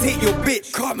fucking take your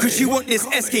bitch. Cause she want this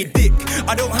SK dick.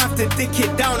 I don't have to dick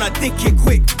it down, I dick it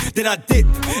quick. Then I dip.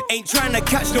 Ain't trying to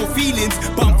catch no feelings,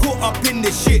 but I'm caught up in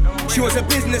this shit. She was a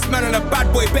businessman and a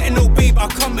bad boy, better know babe, I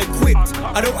come equipped.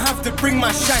 I don't have to bring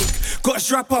my shank, got a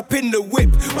strap up in the whip.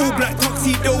 All black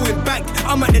tuxedo in bank,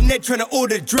 I'm at the net trying to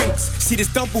order drinks. See this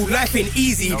double life ain't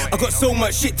easy, I got so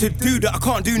much shit to do that I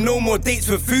can't do no more dates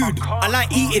for food. I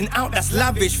like eating out, that's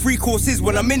lavish, 3 courses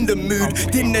when I'm in the mood.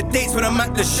 Dinner dates when I'm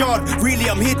at the Shard, really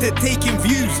I'm here to take in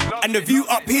views. And the view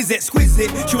up here's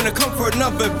exquisite, she wanna come for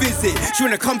another visit. She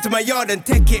wanna come to my yard and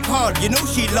take it hard, you know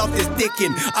she love this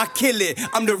dickin'. I kill it,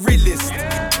 I'm the realest.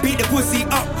 Beat the pussy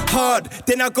up hard,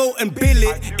 then I go and bill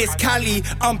it. It's Cali,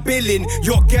 I'm billing.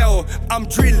 Your girl, I'm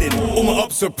drilling. All my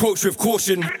ops approach with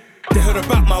caution. They heard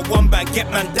about my one bag, get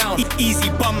man down. Easy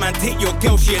bum man, take your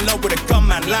girl, she in love with a gun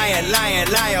man. Liar, liar,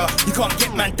 liar. You can't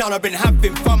get man down, I've been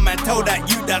having fun man. Tell that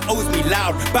you that owes me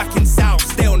loud. Back in south,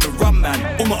 stay on the run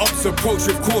man. All my ops approach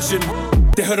with caution.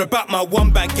 They heard about my one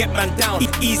bag, get man down.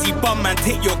 Easy bum man,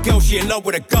 take your girl, she in love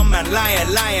with a gun man. Liar,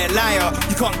 liar, liar.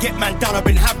 You can't get man down, I've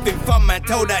been having fun man.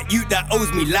 Tell that you that owes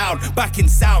me loud. Back in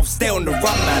south, stay on the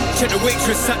run man. Check the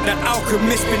waitress at the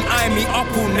Alchemist, been eyeing me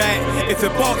up all night. If the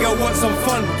bar girl wants some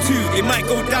fun too, it might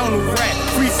go down alright.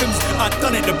 Threesomes, I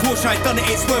done it, the Porsche I done it,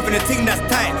 ain't swerving the thing that's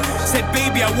tight. Said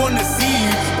baby I wanna see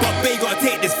you, but babe gotta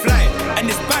take this flight. And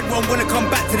this bad one wanna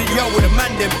come back to the yard with a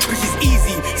man them, cause she's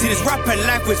easy. See this rapper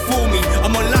life was for me,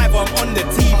 I'm on live or I'm on the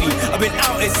TV. I've been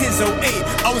out here since 08,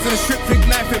 I was on a strip flick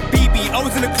knife with BB. I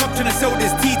was in the club trying to sell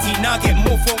this TT, now I get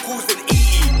more phone calls than EE.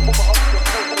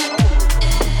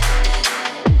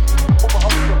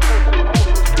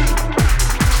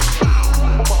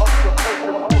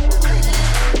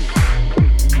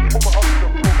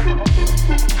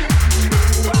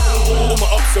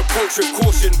 Approach with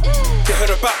caution. They heard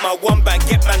about my one bag,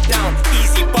 get man down.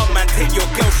 Easy bum man, take your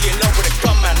girl, she in love with a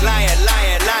gun man. Liar,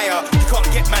 liar, liar. You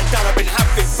can't get man down, I've been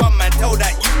having fun man. Tell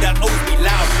that you that owes me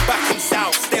loud. Back in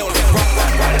south, stay on the run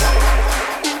man.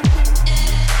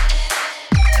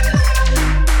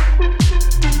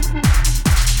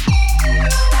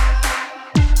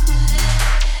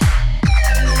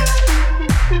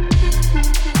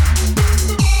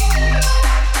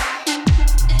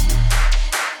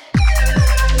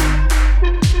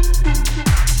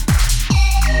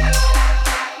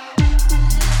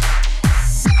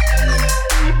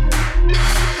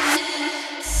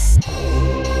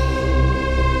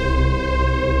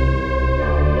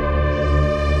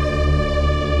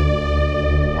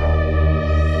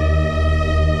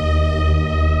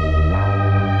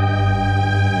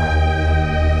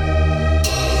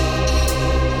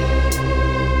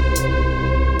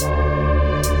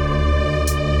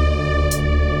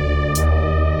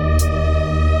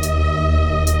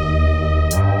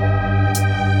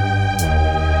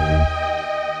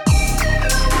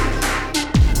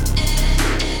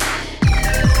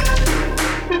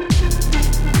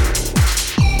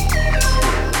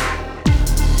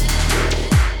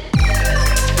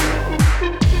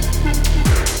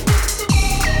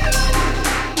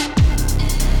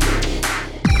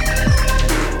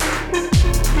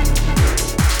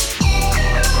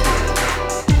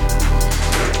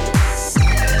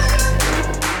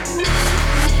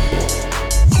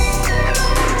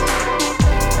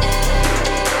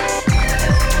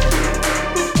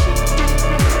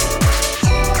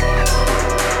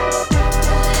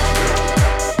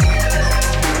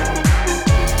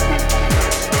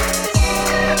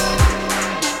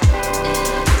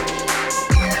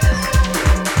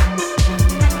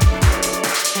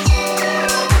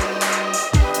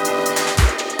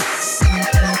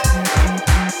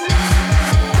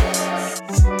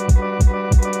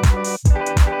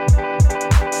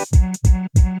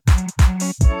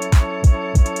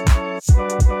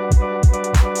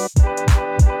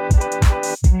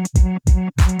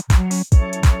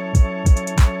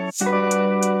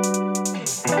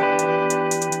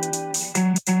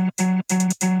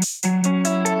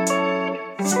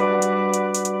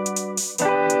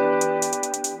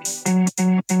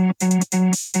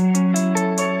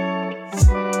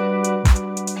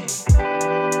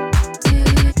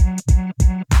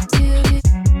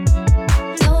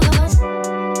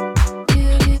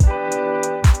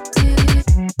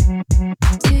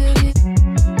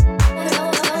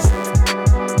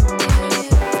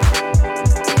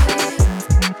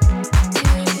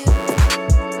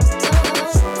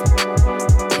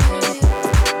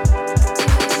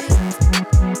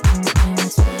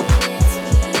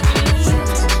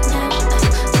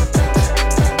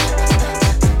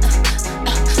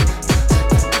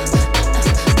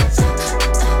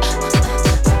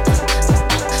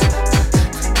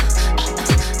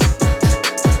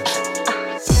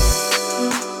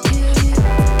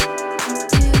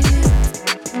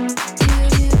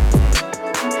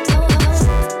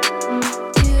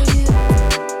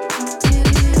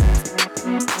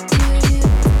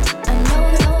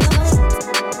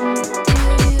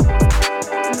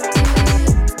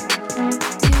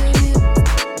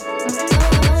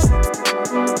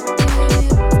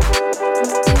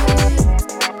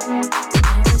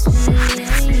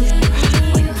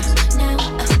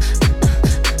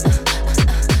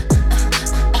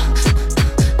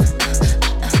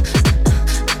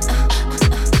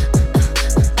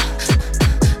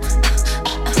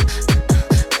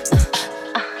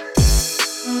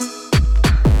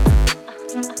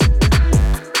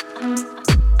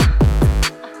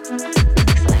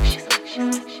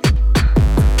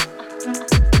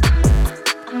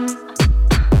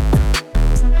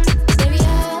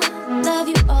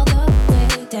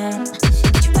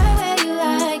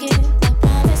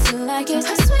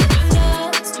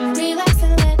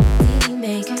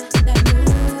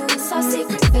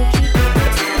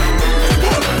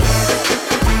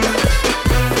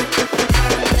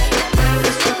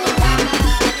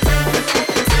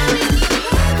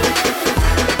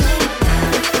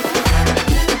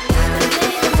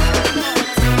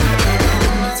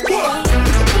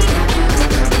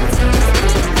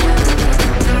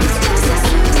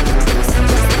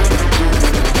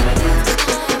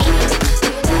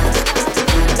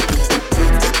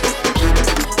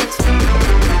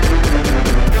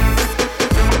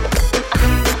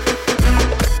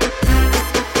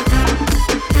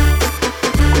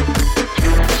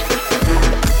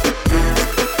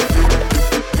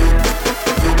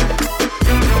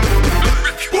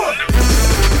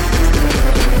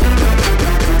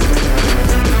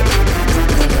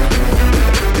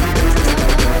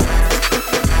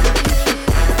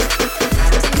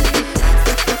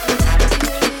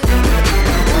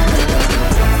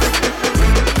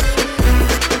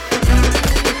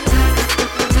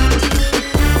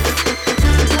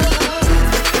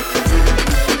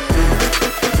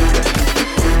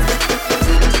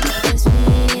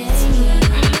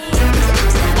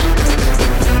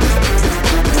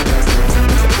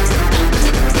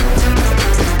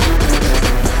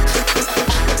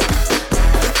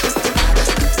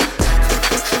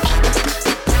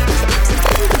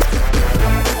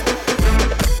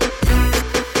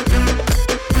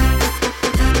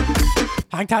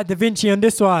 tight Da Vinci on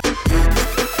this one.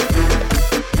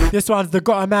 This one's the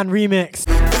Got a Man remix.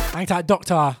 Hang tight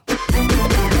Doctor.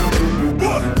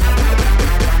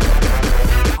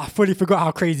 I fully forgot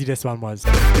how crazy this one was.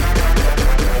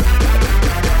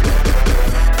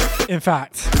 In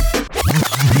fact.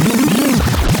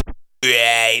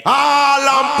 All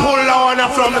I'm pull on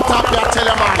from the top, I tell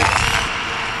you, man.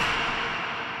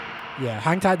 Yeah,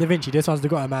 hang tight Da Vinci. This one's the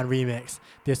Got a Man remix.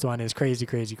 This one is crazy,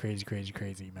 crazy, crazy, crazy,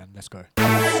 crazy, man. Let's go.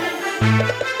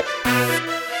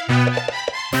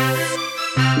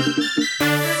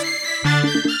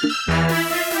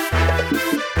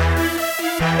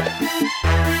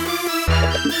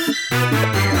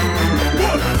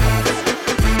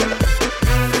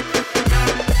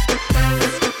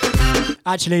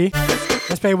 Actually,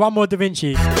 let's play one more Da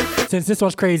Vinci. Since this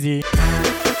was crazy,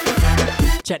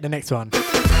 check the next one.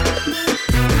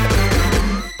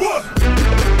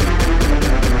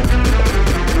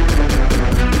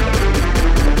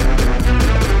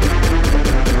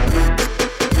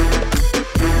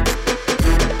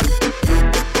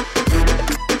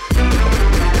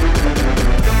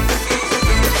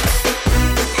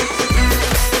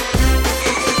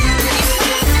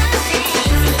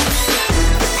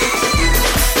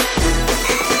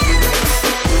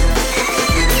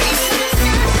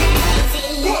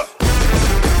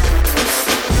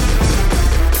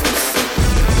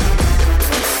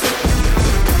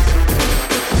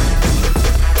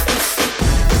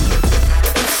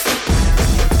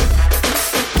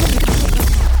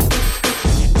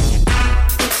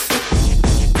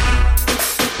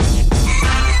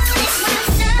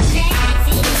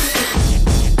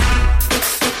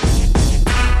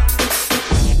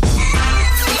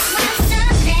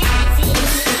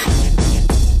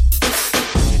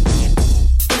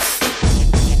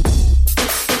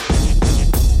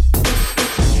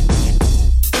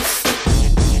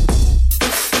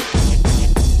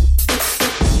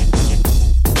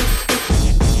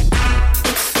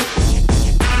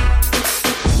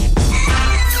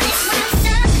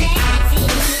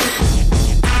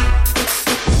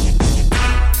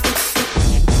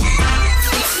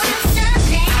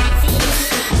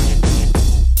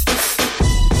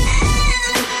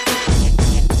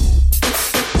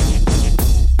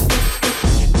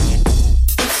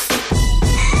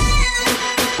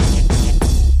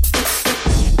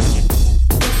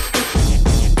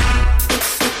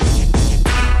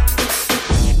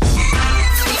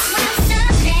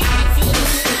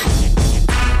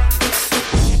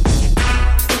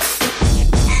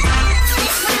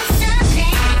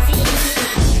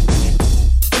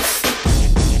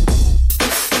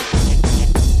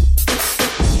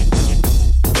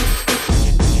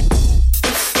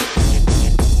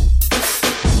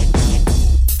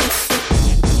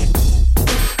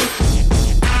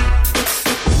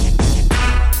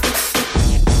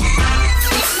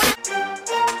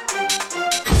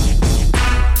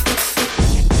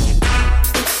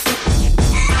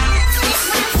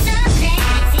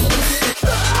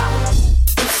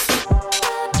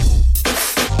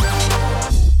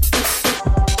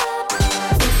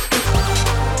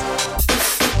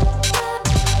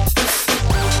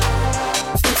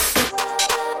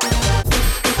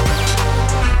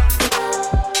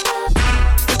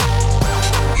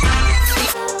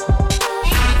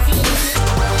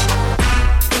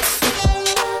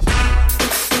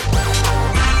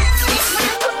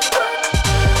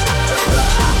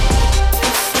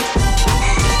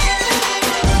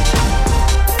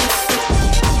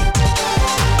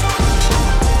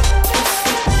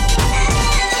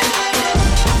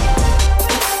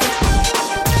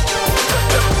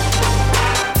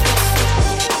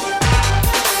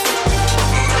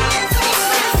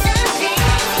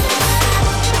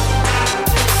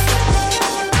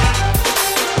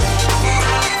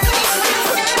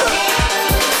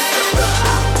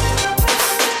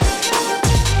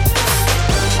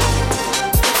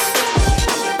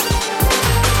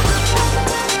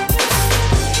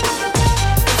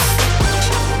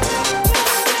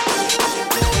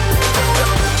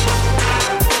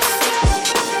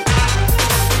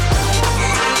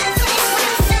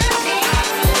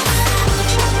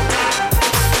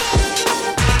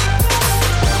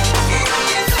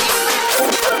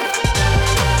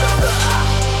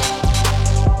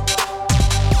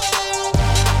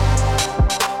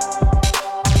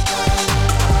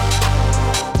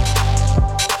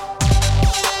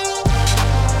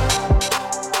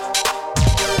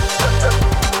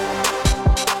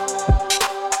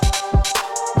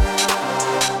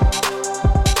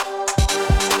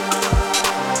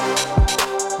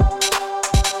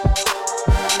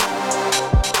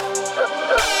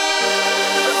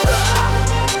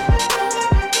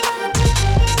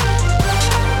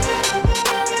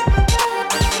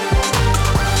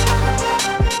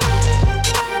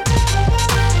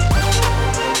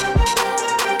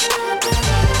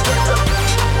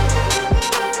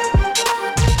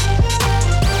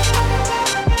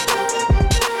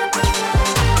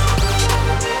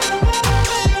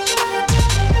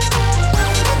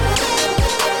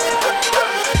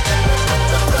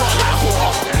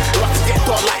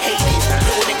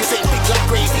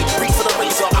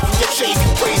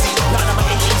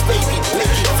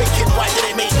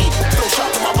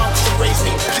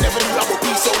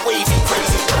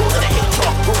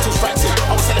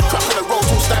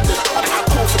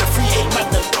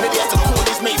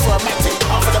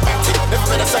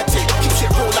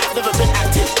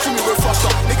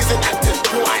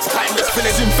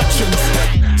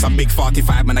 big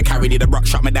 45, man, I carried it. The rock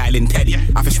shot my dialing Teddy.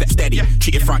 I fi step steady,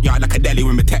 treat your front yard like a deli.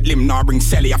 When me tech lim, nah bring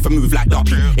celly. I fi move like Doc,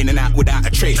 in and out without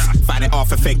a trace. Find it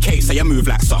off a fake case, so you move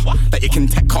like so. That you can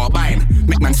tech carbine,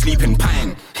 make man sleep in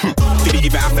pine. Didn't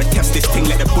even have to test this thing,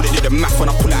 let the bullet do the math when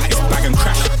I pull out his bag and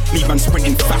crash. Leave man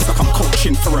sprinting fast like I'm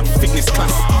coaching for a fitness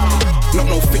class. Not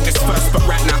no fitness first, but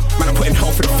right now, man, I'm putting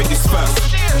health and fitness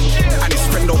first. And his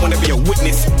friend don't wanna be a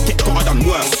witness, get God done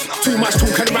worse. Too much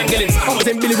talk and wranglings. I was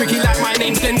in Billy Ricky like my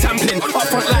name's Glenn Tamplin. Up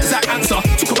front like Zach Answer.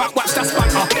 Talk about wax, that's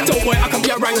banker. Don't worry, I can be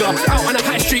a wrangler. Out on a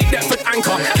high street, Deptford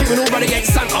anchor. Came in already ain't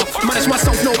Santa. Manage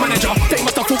myself, no manager. They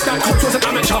must have thought that coach was an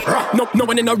amateur. No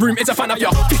one in the room is a fan of ya.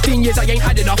 15 years I ain't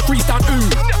had enough. Freestyle, ooh.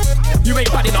 You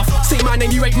ain't bad enough. Say my name,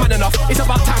 you ain't man enough. It's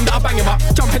about time that I bang him up.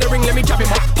 Jump in the ring, let me jab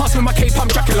him up. Pass me my cape, I'm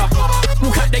Dracula.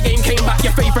 Walk out the game, came back.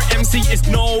 Your favourite MC is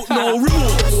no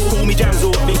remorse. Call me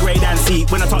Jamzo, big grade and C.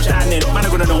 When I touch down then, man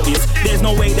are gonna notice. There's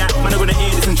no way that man are gonna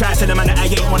hear this and try to tell them man that I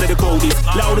ain't one of the coldest.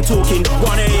 Louder talking, go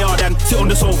on the AR and sit on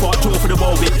the sofa, draw for the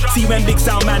ball bit. See when big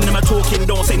sound man them are talking,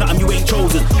 don't say nothing you ain't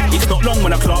chosen. It's not long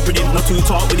when I clock with it, not too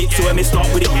talk with it. So when me start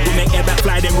with it, we make air back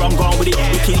fly, then run gone with it.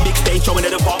 We kill big stage, showing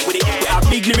at the park with it. We have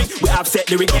big lyric, we have set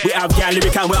lyric, we have gal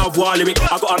lyric and we have war lyric.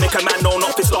 I gotta make a man know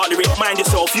not to start lyric. Mind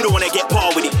yourself, you don't wanna get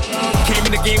par with it. Came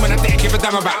in the game and I didn't give a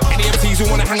damn about any MCs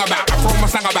who wanna hang about. I throw my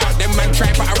song about them man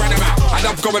try but I ran them out. I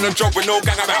love going on job with no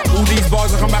gang about. All these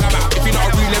bars I come back about. If you're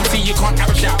not a real MC, you can't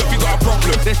have a shout. If you got a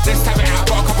problem, let's have it out.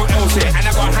 Got a couple L's here and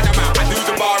I gotta hand them out. I do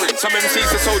the barring. Some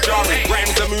MCs are so jarring.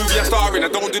 Rhymes the movie I'm starring. I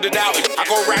don't do the doubting. I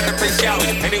go round the place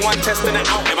scouting. Anyone testing it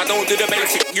out, I don't do the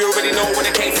basic. You already know what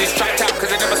the case is. Trapped out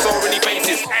cause I never saw any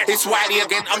faces. It's Wiley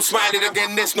again, I'm smiling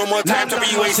again. There's no more time to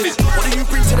be wasted. What do you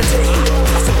bring to the table?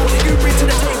 I said, what do you bring to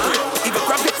the table? Either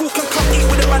grab your fork and come eat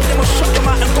with a man, then we'll shut them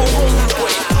out and go home,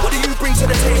 boy. What do you bring to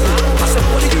the table? I said,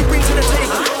 what do you bring to the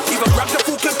table? Either grab your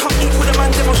fork and come eat with a man,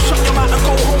 then we'll shut them out and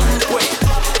go home, boy.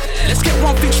 Let's get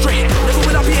one thing straight. Never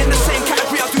will I be in the same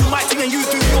category. I do my thing and you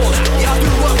do yours. Yeah, I do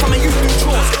work from and you do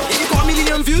chores. Yeah, you got 1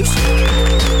 million views?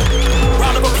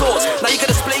 Round of applause. Now you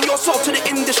can explain yourself to the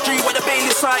industry where the bail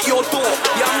inside your door.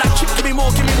 Yeah, I'm like, chip, give me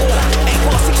more, give me more. 8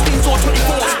 bars, 16s or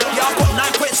 24s. Yeah, I've got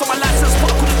 9 points on my license, but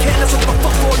I couldn't care less of a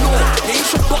fuck or no. Yeah, you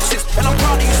should boxes, and I'm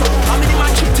proud of you, so how many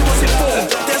man chipped it was it for?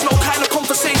 There's no kind of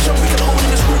conversation we can hold in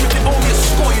this room if you owe me a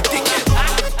score, you dickhead.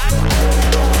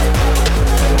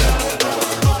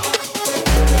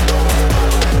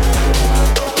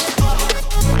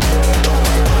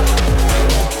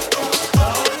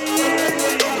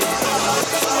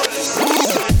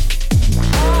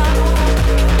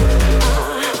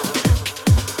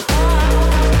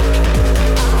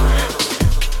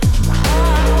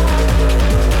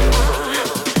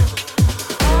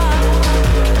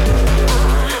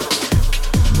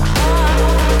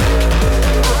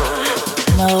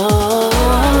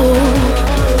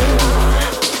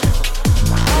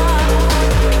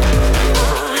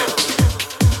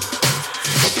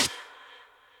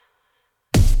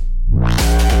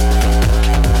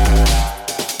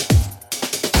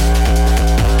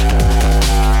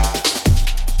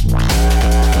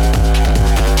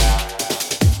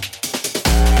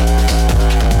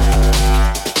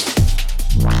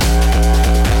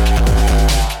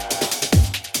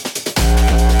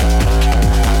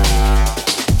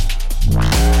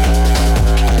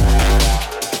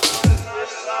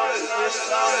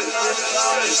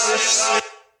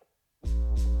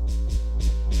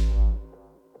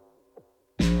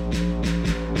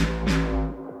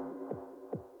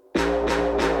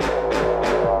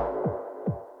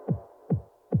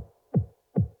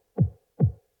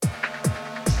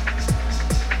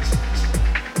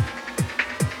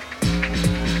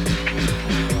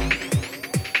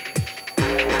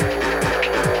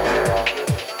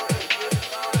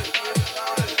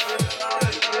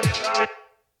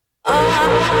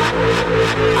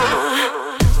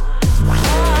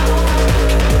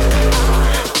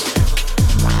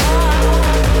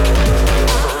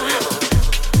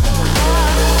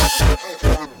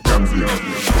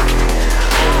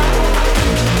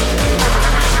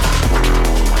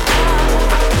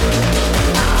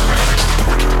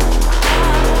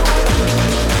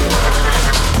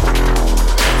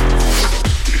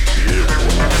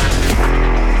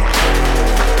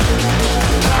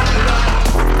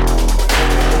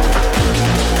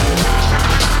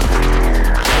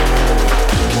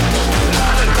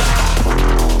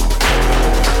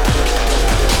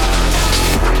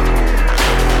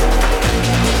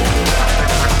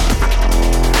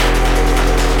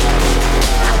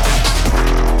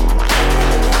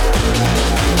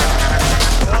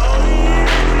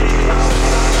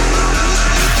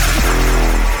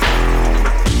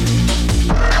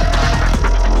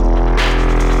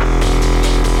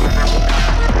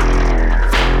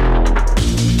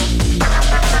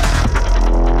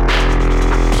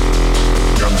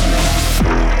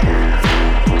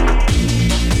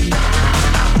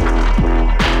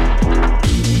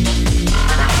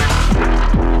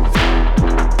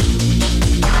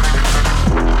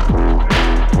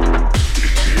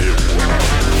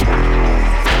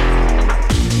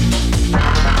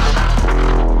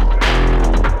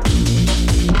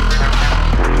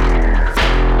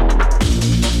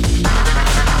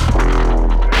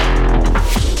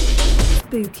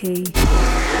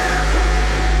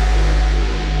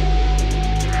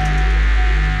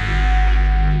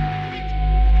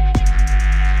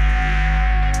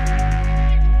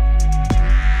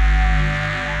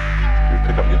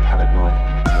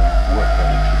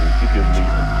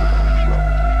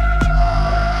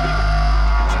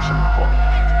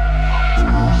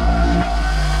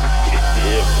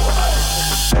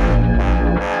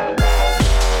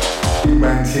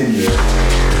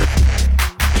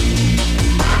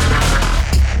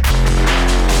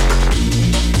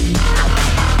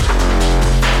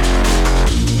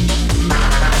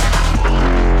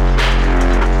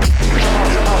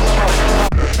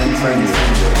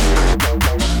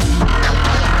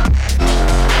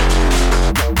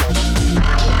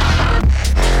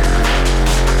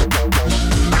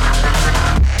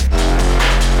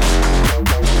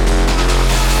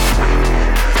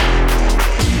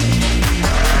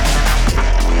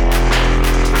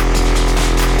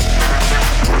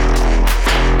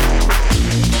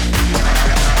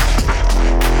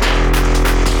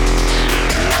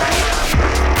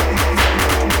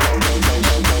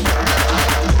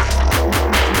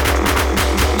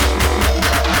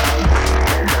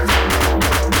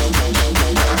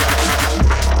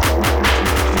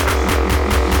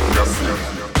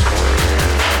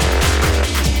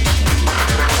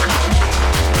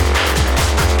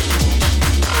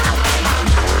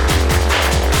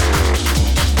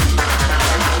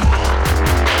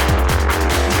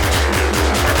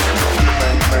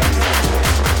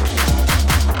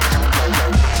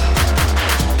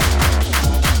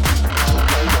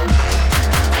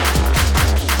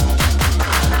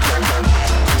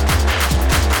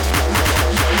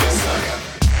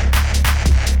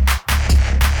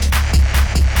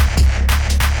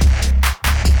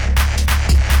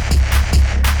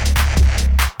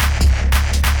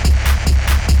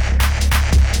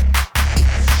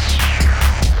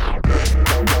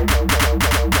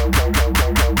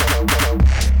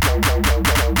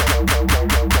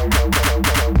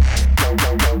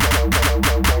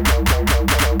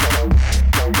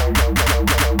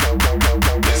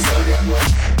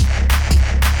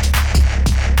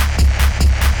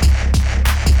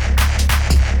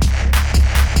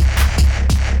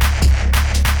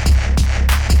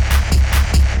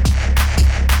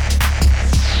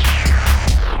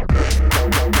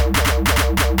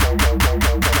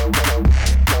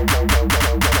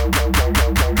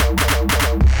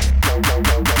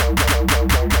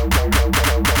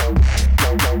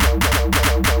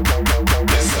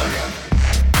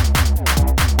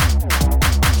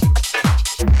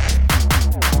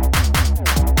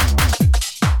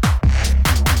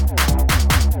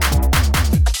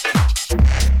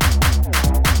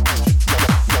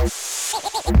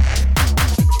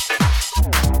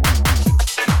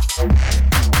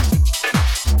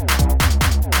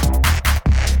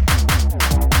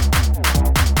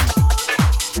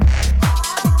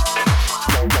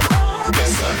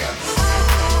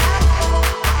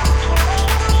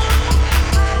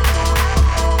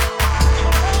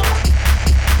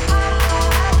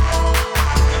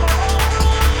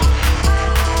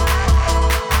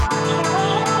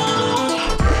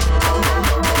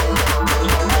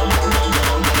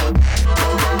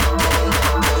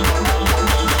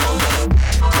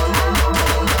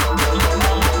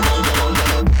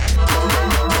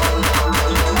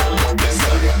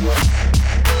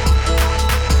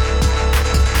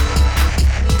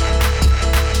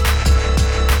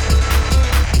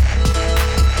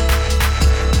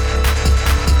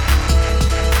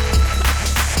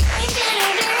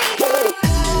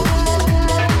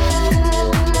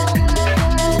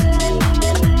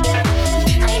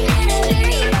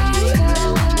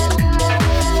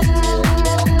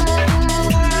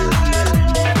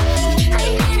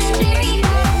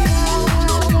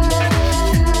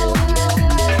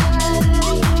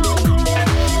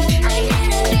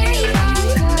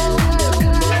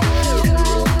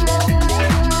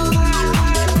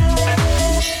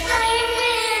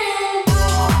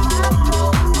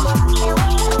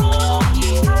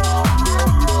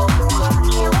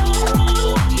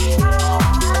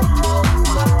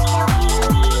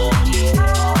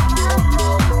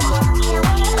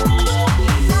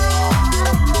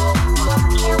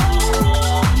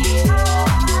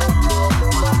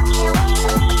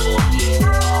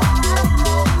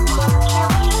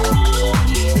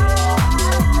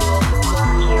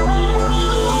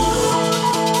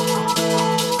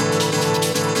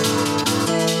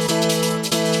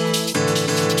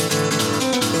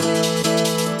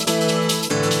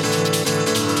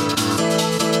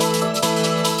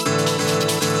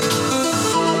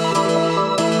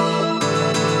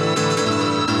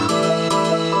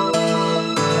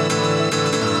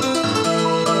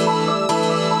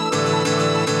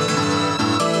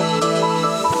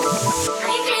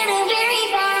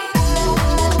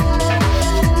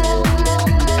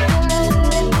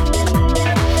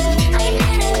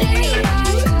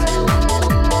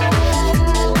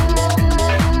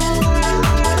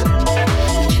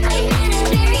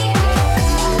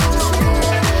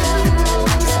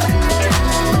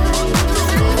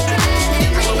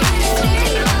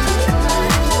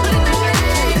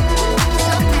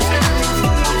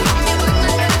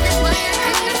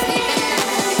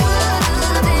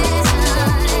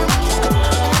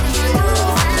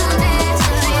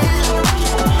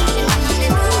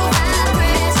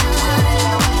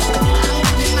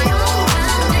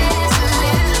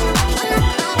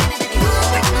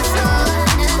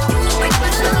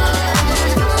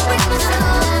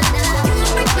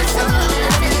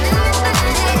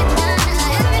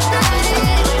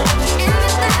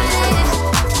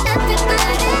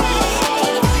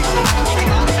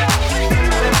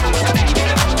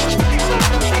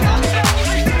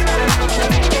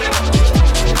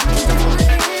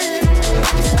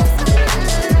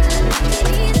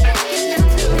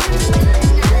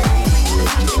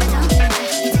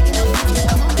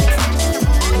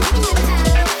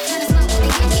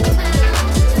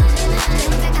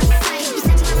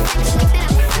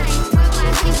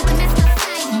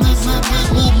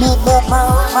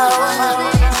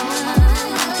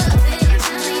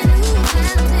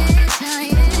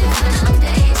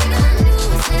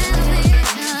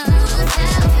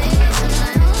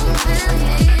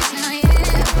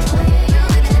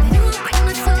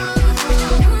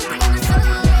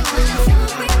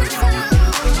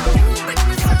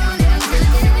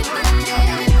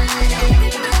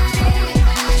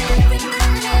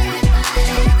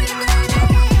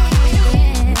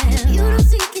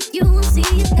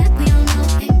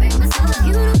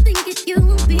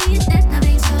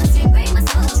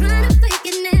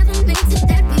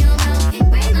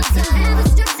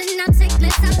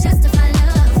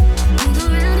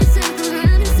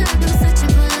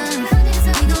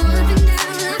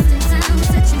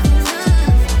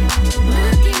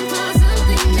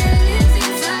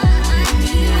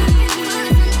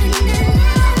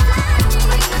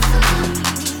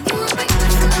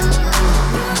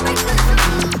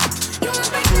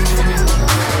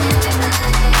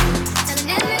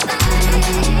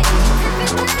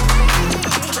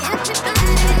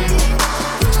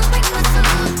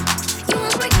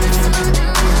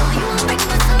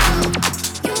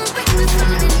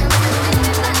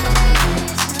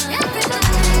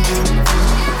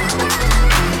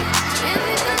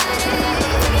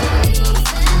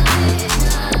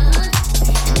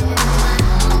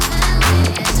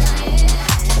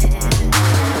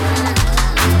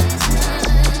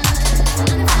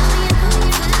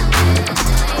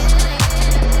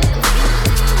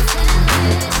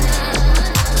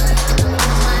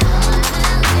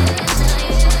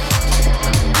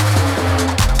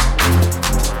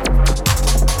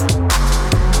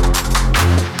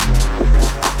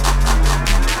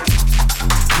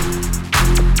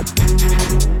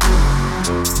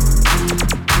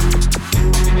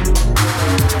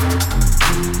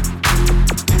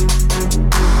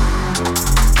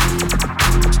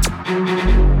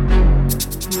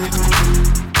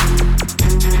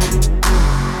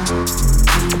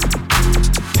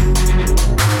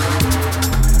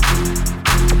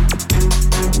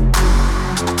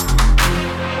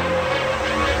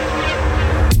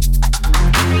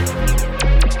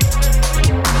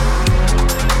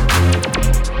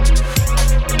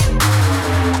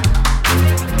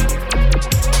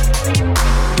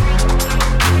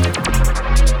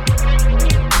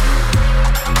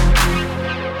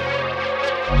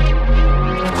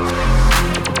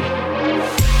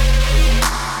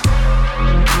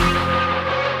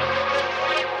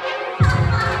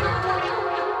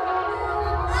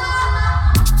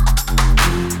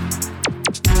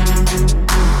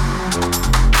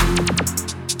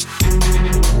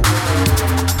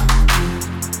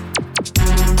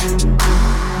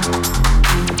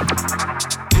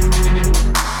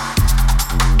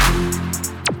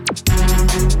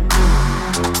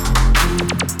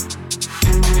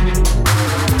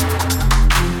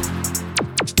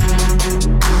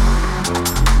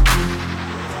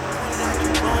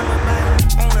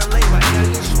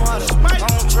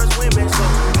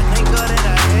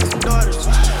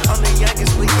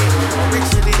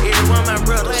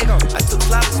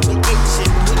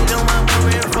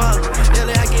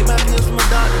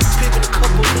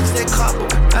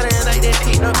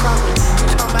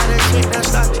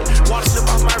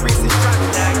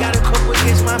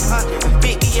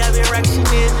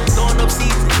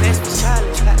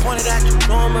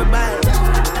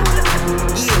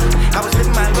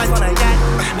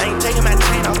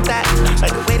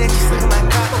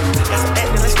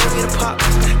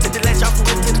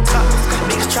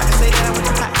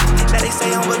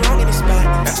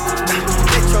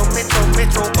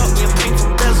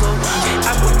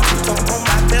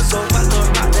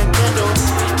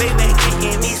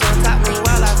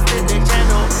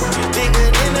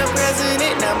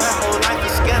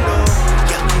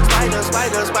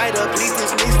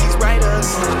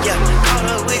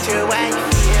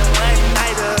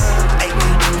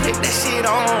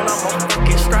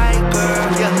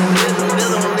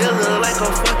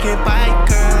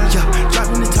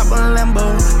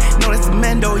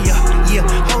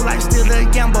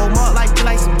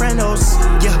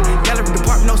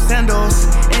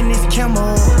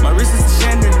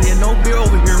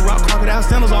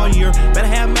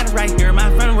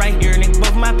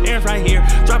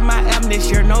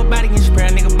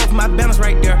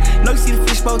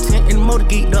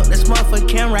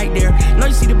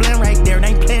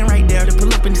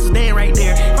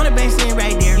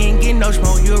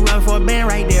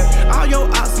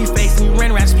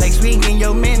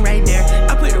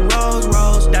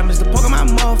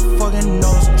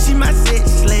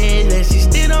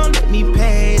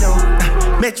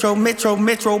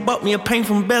 Metro bought me a paint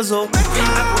from Bezel. I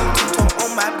put two-tone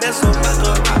on my bezel, I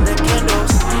go out the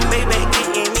candles. Baby,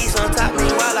 getting me some top me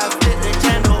while I flip the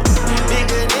channel.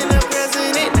 Bigger than the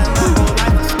president, now my whole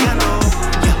life is scandal.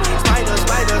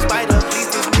 Yeah, spider, please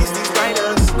dismiss these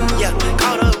writers. Yeah,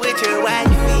 caught up with your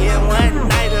wifey and one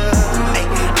nighter. Ay,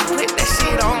 I put that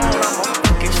shit on, I'm a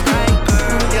fucking striker.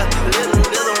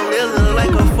 Yeah, little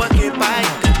like a fucking bike.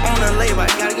 On the label, I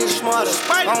gotta get smarter.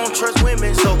 I don't trust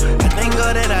women, so I thank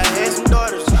God that I had some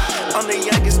daughters. I'm the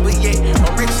youngest, but yet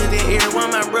I'm richer than every one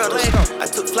of my brothers. I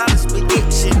took flawless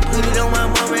spaghetti shit, put it on my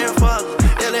mama and father.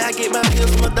 Then I get my pills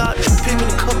from my doctor. Pimpin'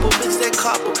 a couple bitches that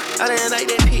copper. I didn't like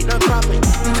that Pete, no cropping.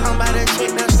 You come by that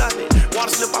check, now stop it.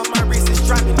 Water slip off my wrist, it's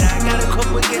dropping. Now I got a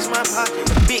couple against my pocket.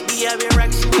 Big D, I been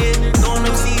rockin' shit, going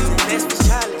up season, that's the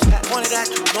challenge. Pointed out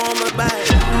you, know I'm gonna buy it.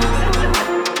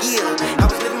 Yeah, I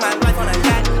was living my life on a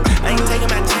yacht. I ain't taking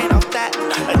my chain off that.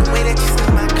 Like the way that you sit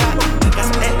in my car. Got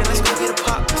some acting, let's go get a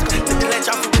pop. Took the ledge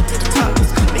off and went to the top.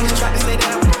 Niggas try to say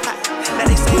that I was hot. Now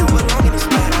they say I belong in the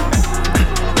spot.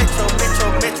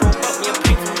 Metro, bought me a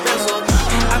pink from Bezel.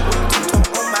 I put two-tone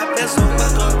on my bezel. I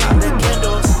go out the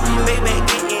candles. Baby,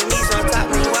 getting me some top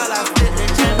me while I flip the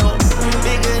channel.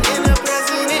 Bigger than the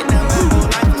president, now my whole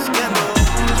life is scandal.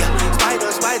 Yeah,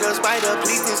 spider,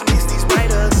 please dismiss these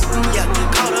writers. Yeah.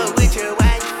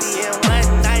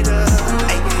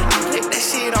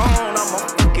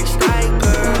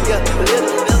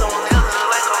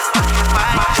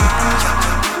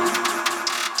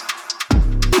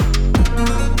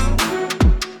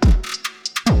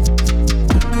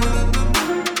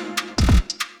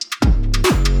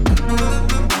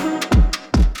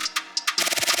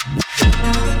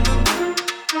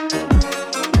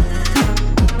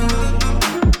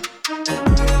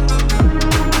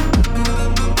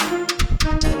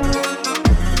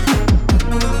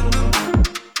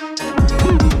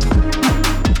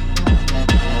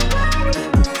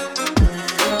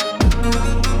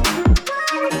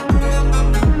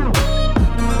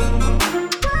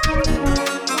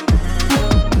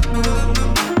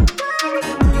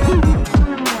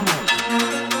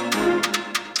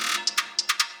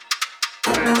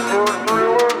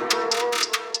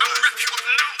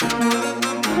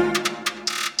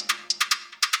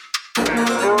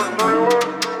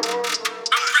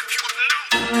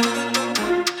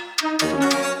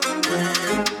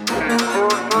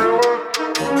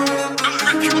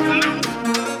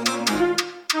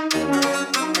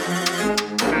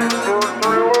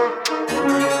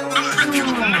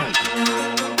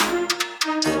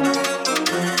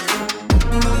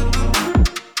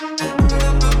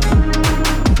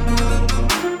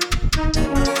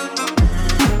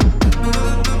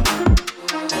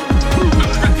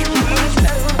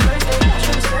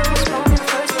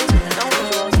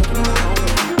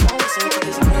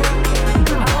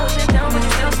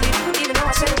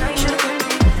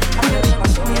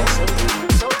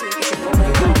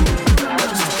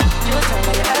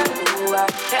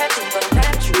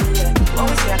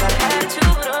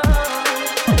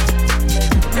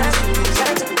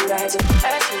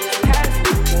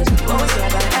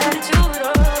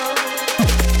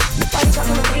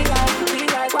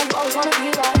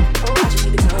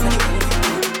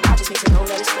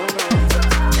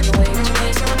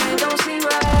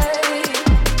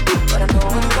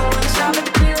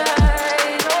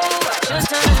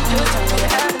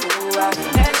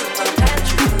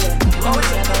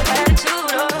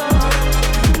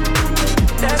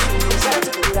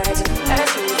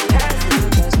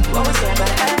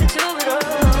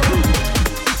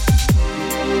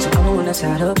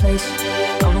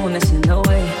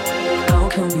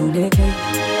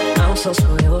 I'm so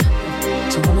spoiled.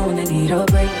 So I know when they need a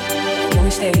break. I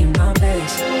only stay in my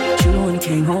place. But you the one who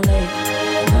came home late.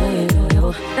 Oh,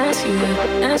 yo. That's you,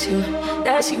 that's you,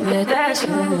 that's you, yeah, that's you.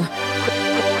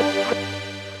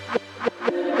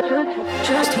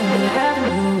 Just tell me you have to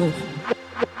move.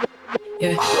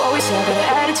 Yeah, you always say I got an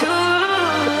attitude.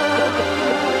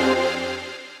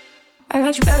 I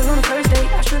got you better on the first date.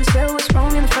 I should've said what's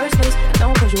wrong in the first place. I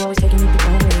don't, cause you always taking me the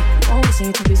wrong way. You always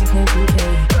seem too busy playing 2K.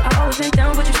 I always been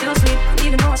down, but you still sleep.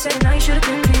 Even though I said it now, you should've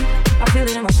been me. I feel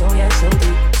it in my soul, yeah, it's so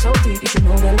deep. So deep, you should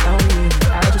know that about me.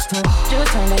 I just tell me your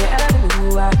attitude.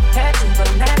 I had to, but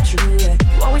I'm not you, yeah.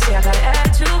 You always say I got an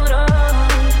attitude,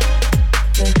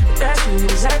 yeah, but that's you,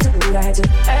 was acting rude. I had to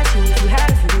ask you if you had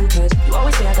a few, cause you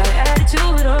always say I got an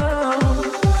attitude,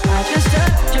 I just tell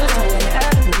me your attitude.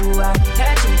 I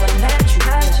had to, but I'm not you.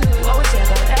 You always say I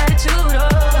got an attitude,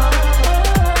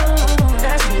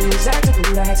 that's you, was acting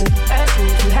rude. I had to ask you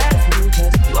if you had a few,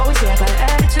 cause you always say I got an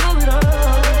attitude,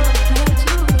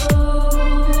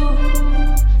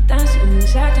 that's you,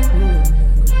 was acting rude.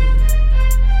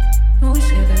 You always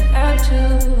say I got an attitude.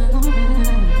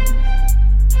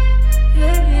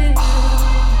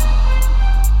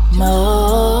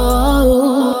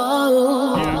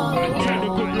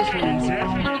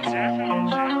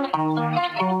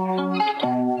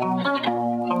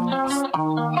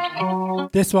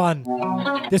 This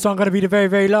one gonna be the very,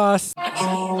 very last. Be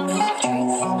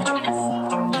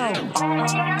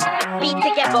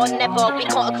together, never. We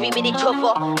can't agree with each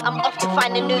other. I'm off to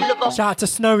find a new lover. Shout out to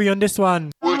Snowy on this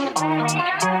one.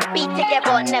 Be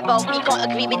together, never. We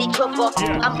can't agree with each other.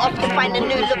 I'm off to find a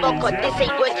new lover. Cause this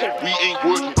ain't working. We ain't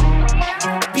working.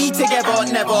 Be together,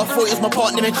 never. Thought it was my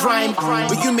partner in crime,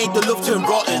 but you made the love turn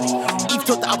rotten. Eve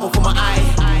took the apple from my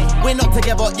eye. We're not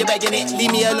together, you're begging it.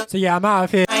 Leave me alone. So yeah, I'm out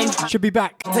of here. Should be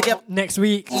back next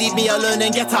week. Leave me alone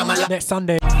and get out my life. Next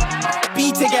Sunday.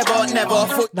 Be together, never.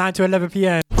 9 to 11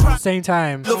 p.m. Same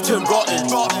time. Love turned rotten.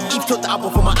 Eve took the apple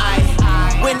from my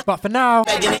eye. But for now,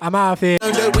 I'm out of here.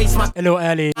 Don't waste my a little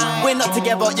early. We're not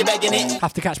together, you're begging it.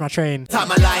 Have to catch my train. Time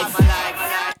my life.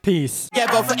 Peace.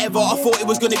 Together forever, I thought it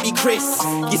was gonna be Chris.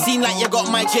 You seem like you got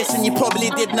my gist, and you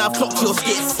probably did, now I've clocked your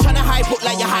skits. Tryna hype up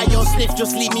like you're high on sniff,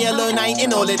 just leave me alone, I ain't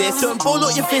in all of this. Don't ball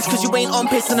up your fist cause you ain't on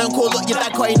piss, and don't call up your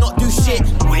dad cause he not do shit.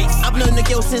 I've known the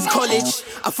girl since college,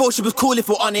 I thought she was cool if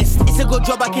we're honest. It's a good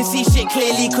job I can see shit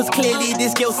clearly, cause clearly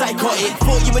this girl's psychotic.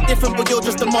 Thought you were different but you're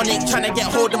just demonic, tryna get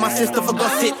hold of my sister for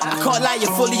gossip. I can't lie, you're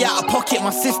fully out of pocket,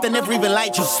 my sister never even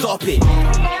liked you, stop it.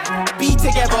 Be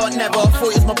together, never,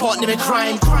 thought it was my partner in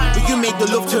crime, but you made the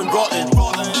love turn rotten.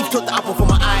 Eve took the apple from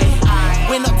my eye.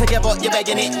 We're not together, you're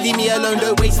begging it. Leave me alone,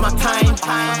 don't waste my time.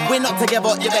 We're not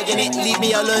together, you're begging it. Leave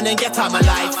me alone and get out my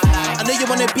life. I know you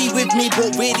wanna be with me,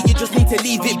 but really you just need to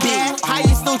leave it be. How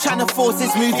you still trying to force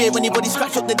this movie when your body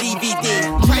scratch up the DVD?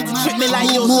 Try to trick me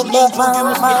like you're some angel, you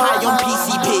must be high on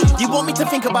PCP. You want me to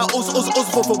think about us,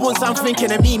 but for once I'm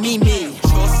thinking of me.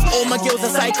 All my girls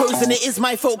are psychos and it is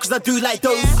my fault cause I do like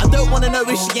those. I don't wanna know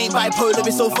if she ain't bipolar,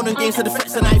 it's all fun and games to the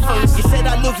fix and iPhones. You said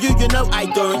I love you, you know I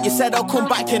don't. You said I'll come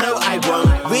back, you know I won't.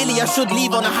 Really I should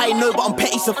leave on a high note, but I'm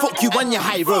petty so fuck you on your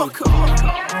high road.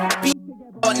 Be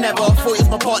never, thought it was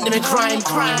my partner in crime,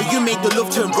 but you made the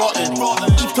love turn rotten.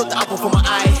 Eve took the apple from my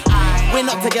eye. We're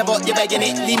not together, you're begging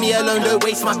it. Leave me alone, don't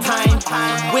waste my time.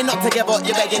 We're not together,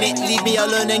 you're begging it. Leave me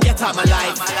alone and get out my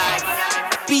life.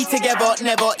 Be together,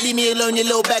 never, leave me alone, you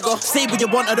little beggar. Say what you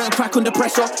want, I don't crack under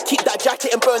pressure. Keep that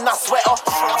jacket and burn that sweater.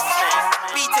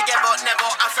 Be together, never,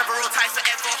 I'll several times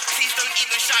forever. Please don't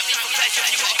even shout me for pleasure.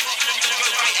 You got a problem, don't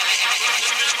go right.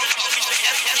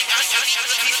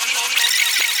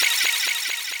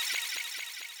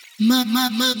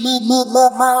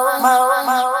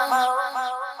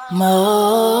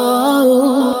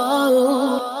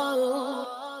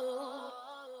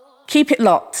 Keep it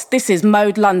locked. This is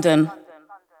Mode London.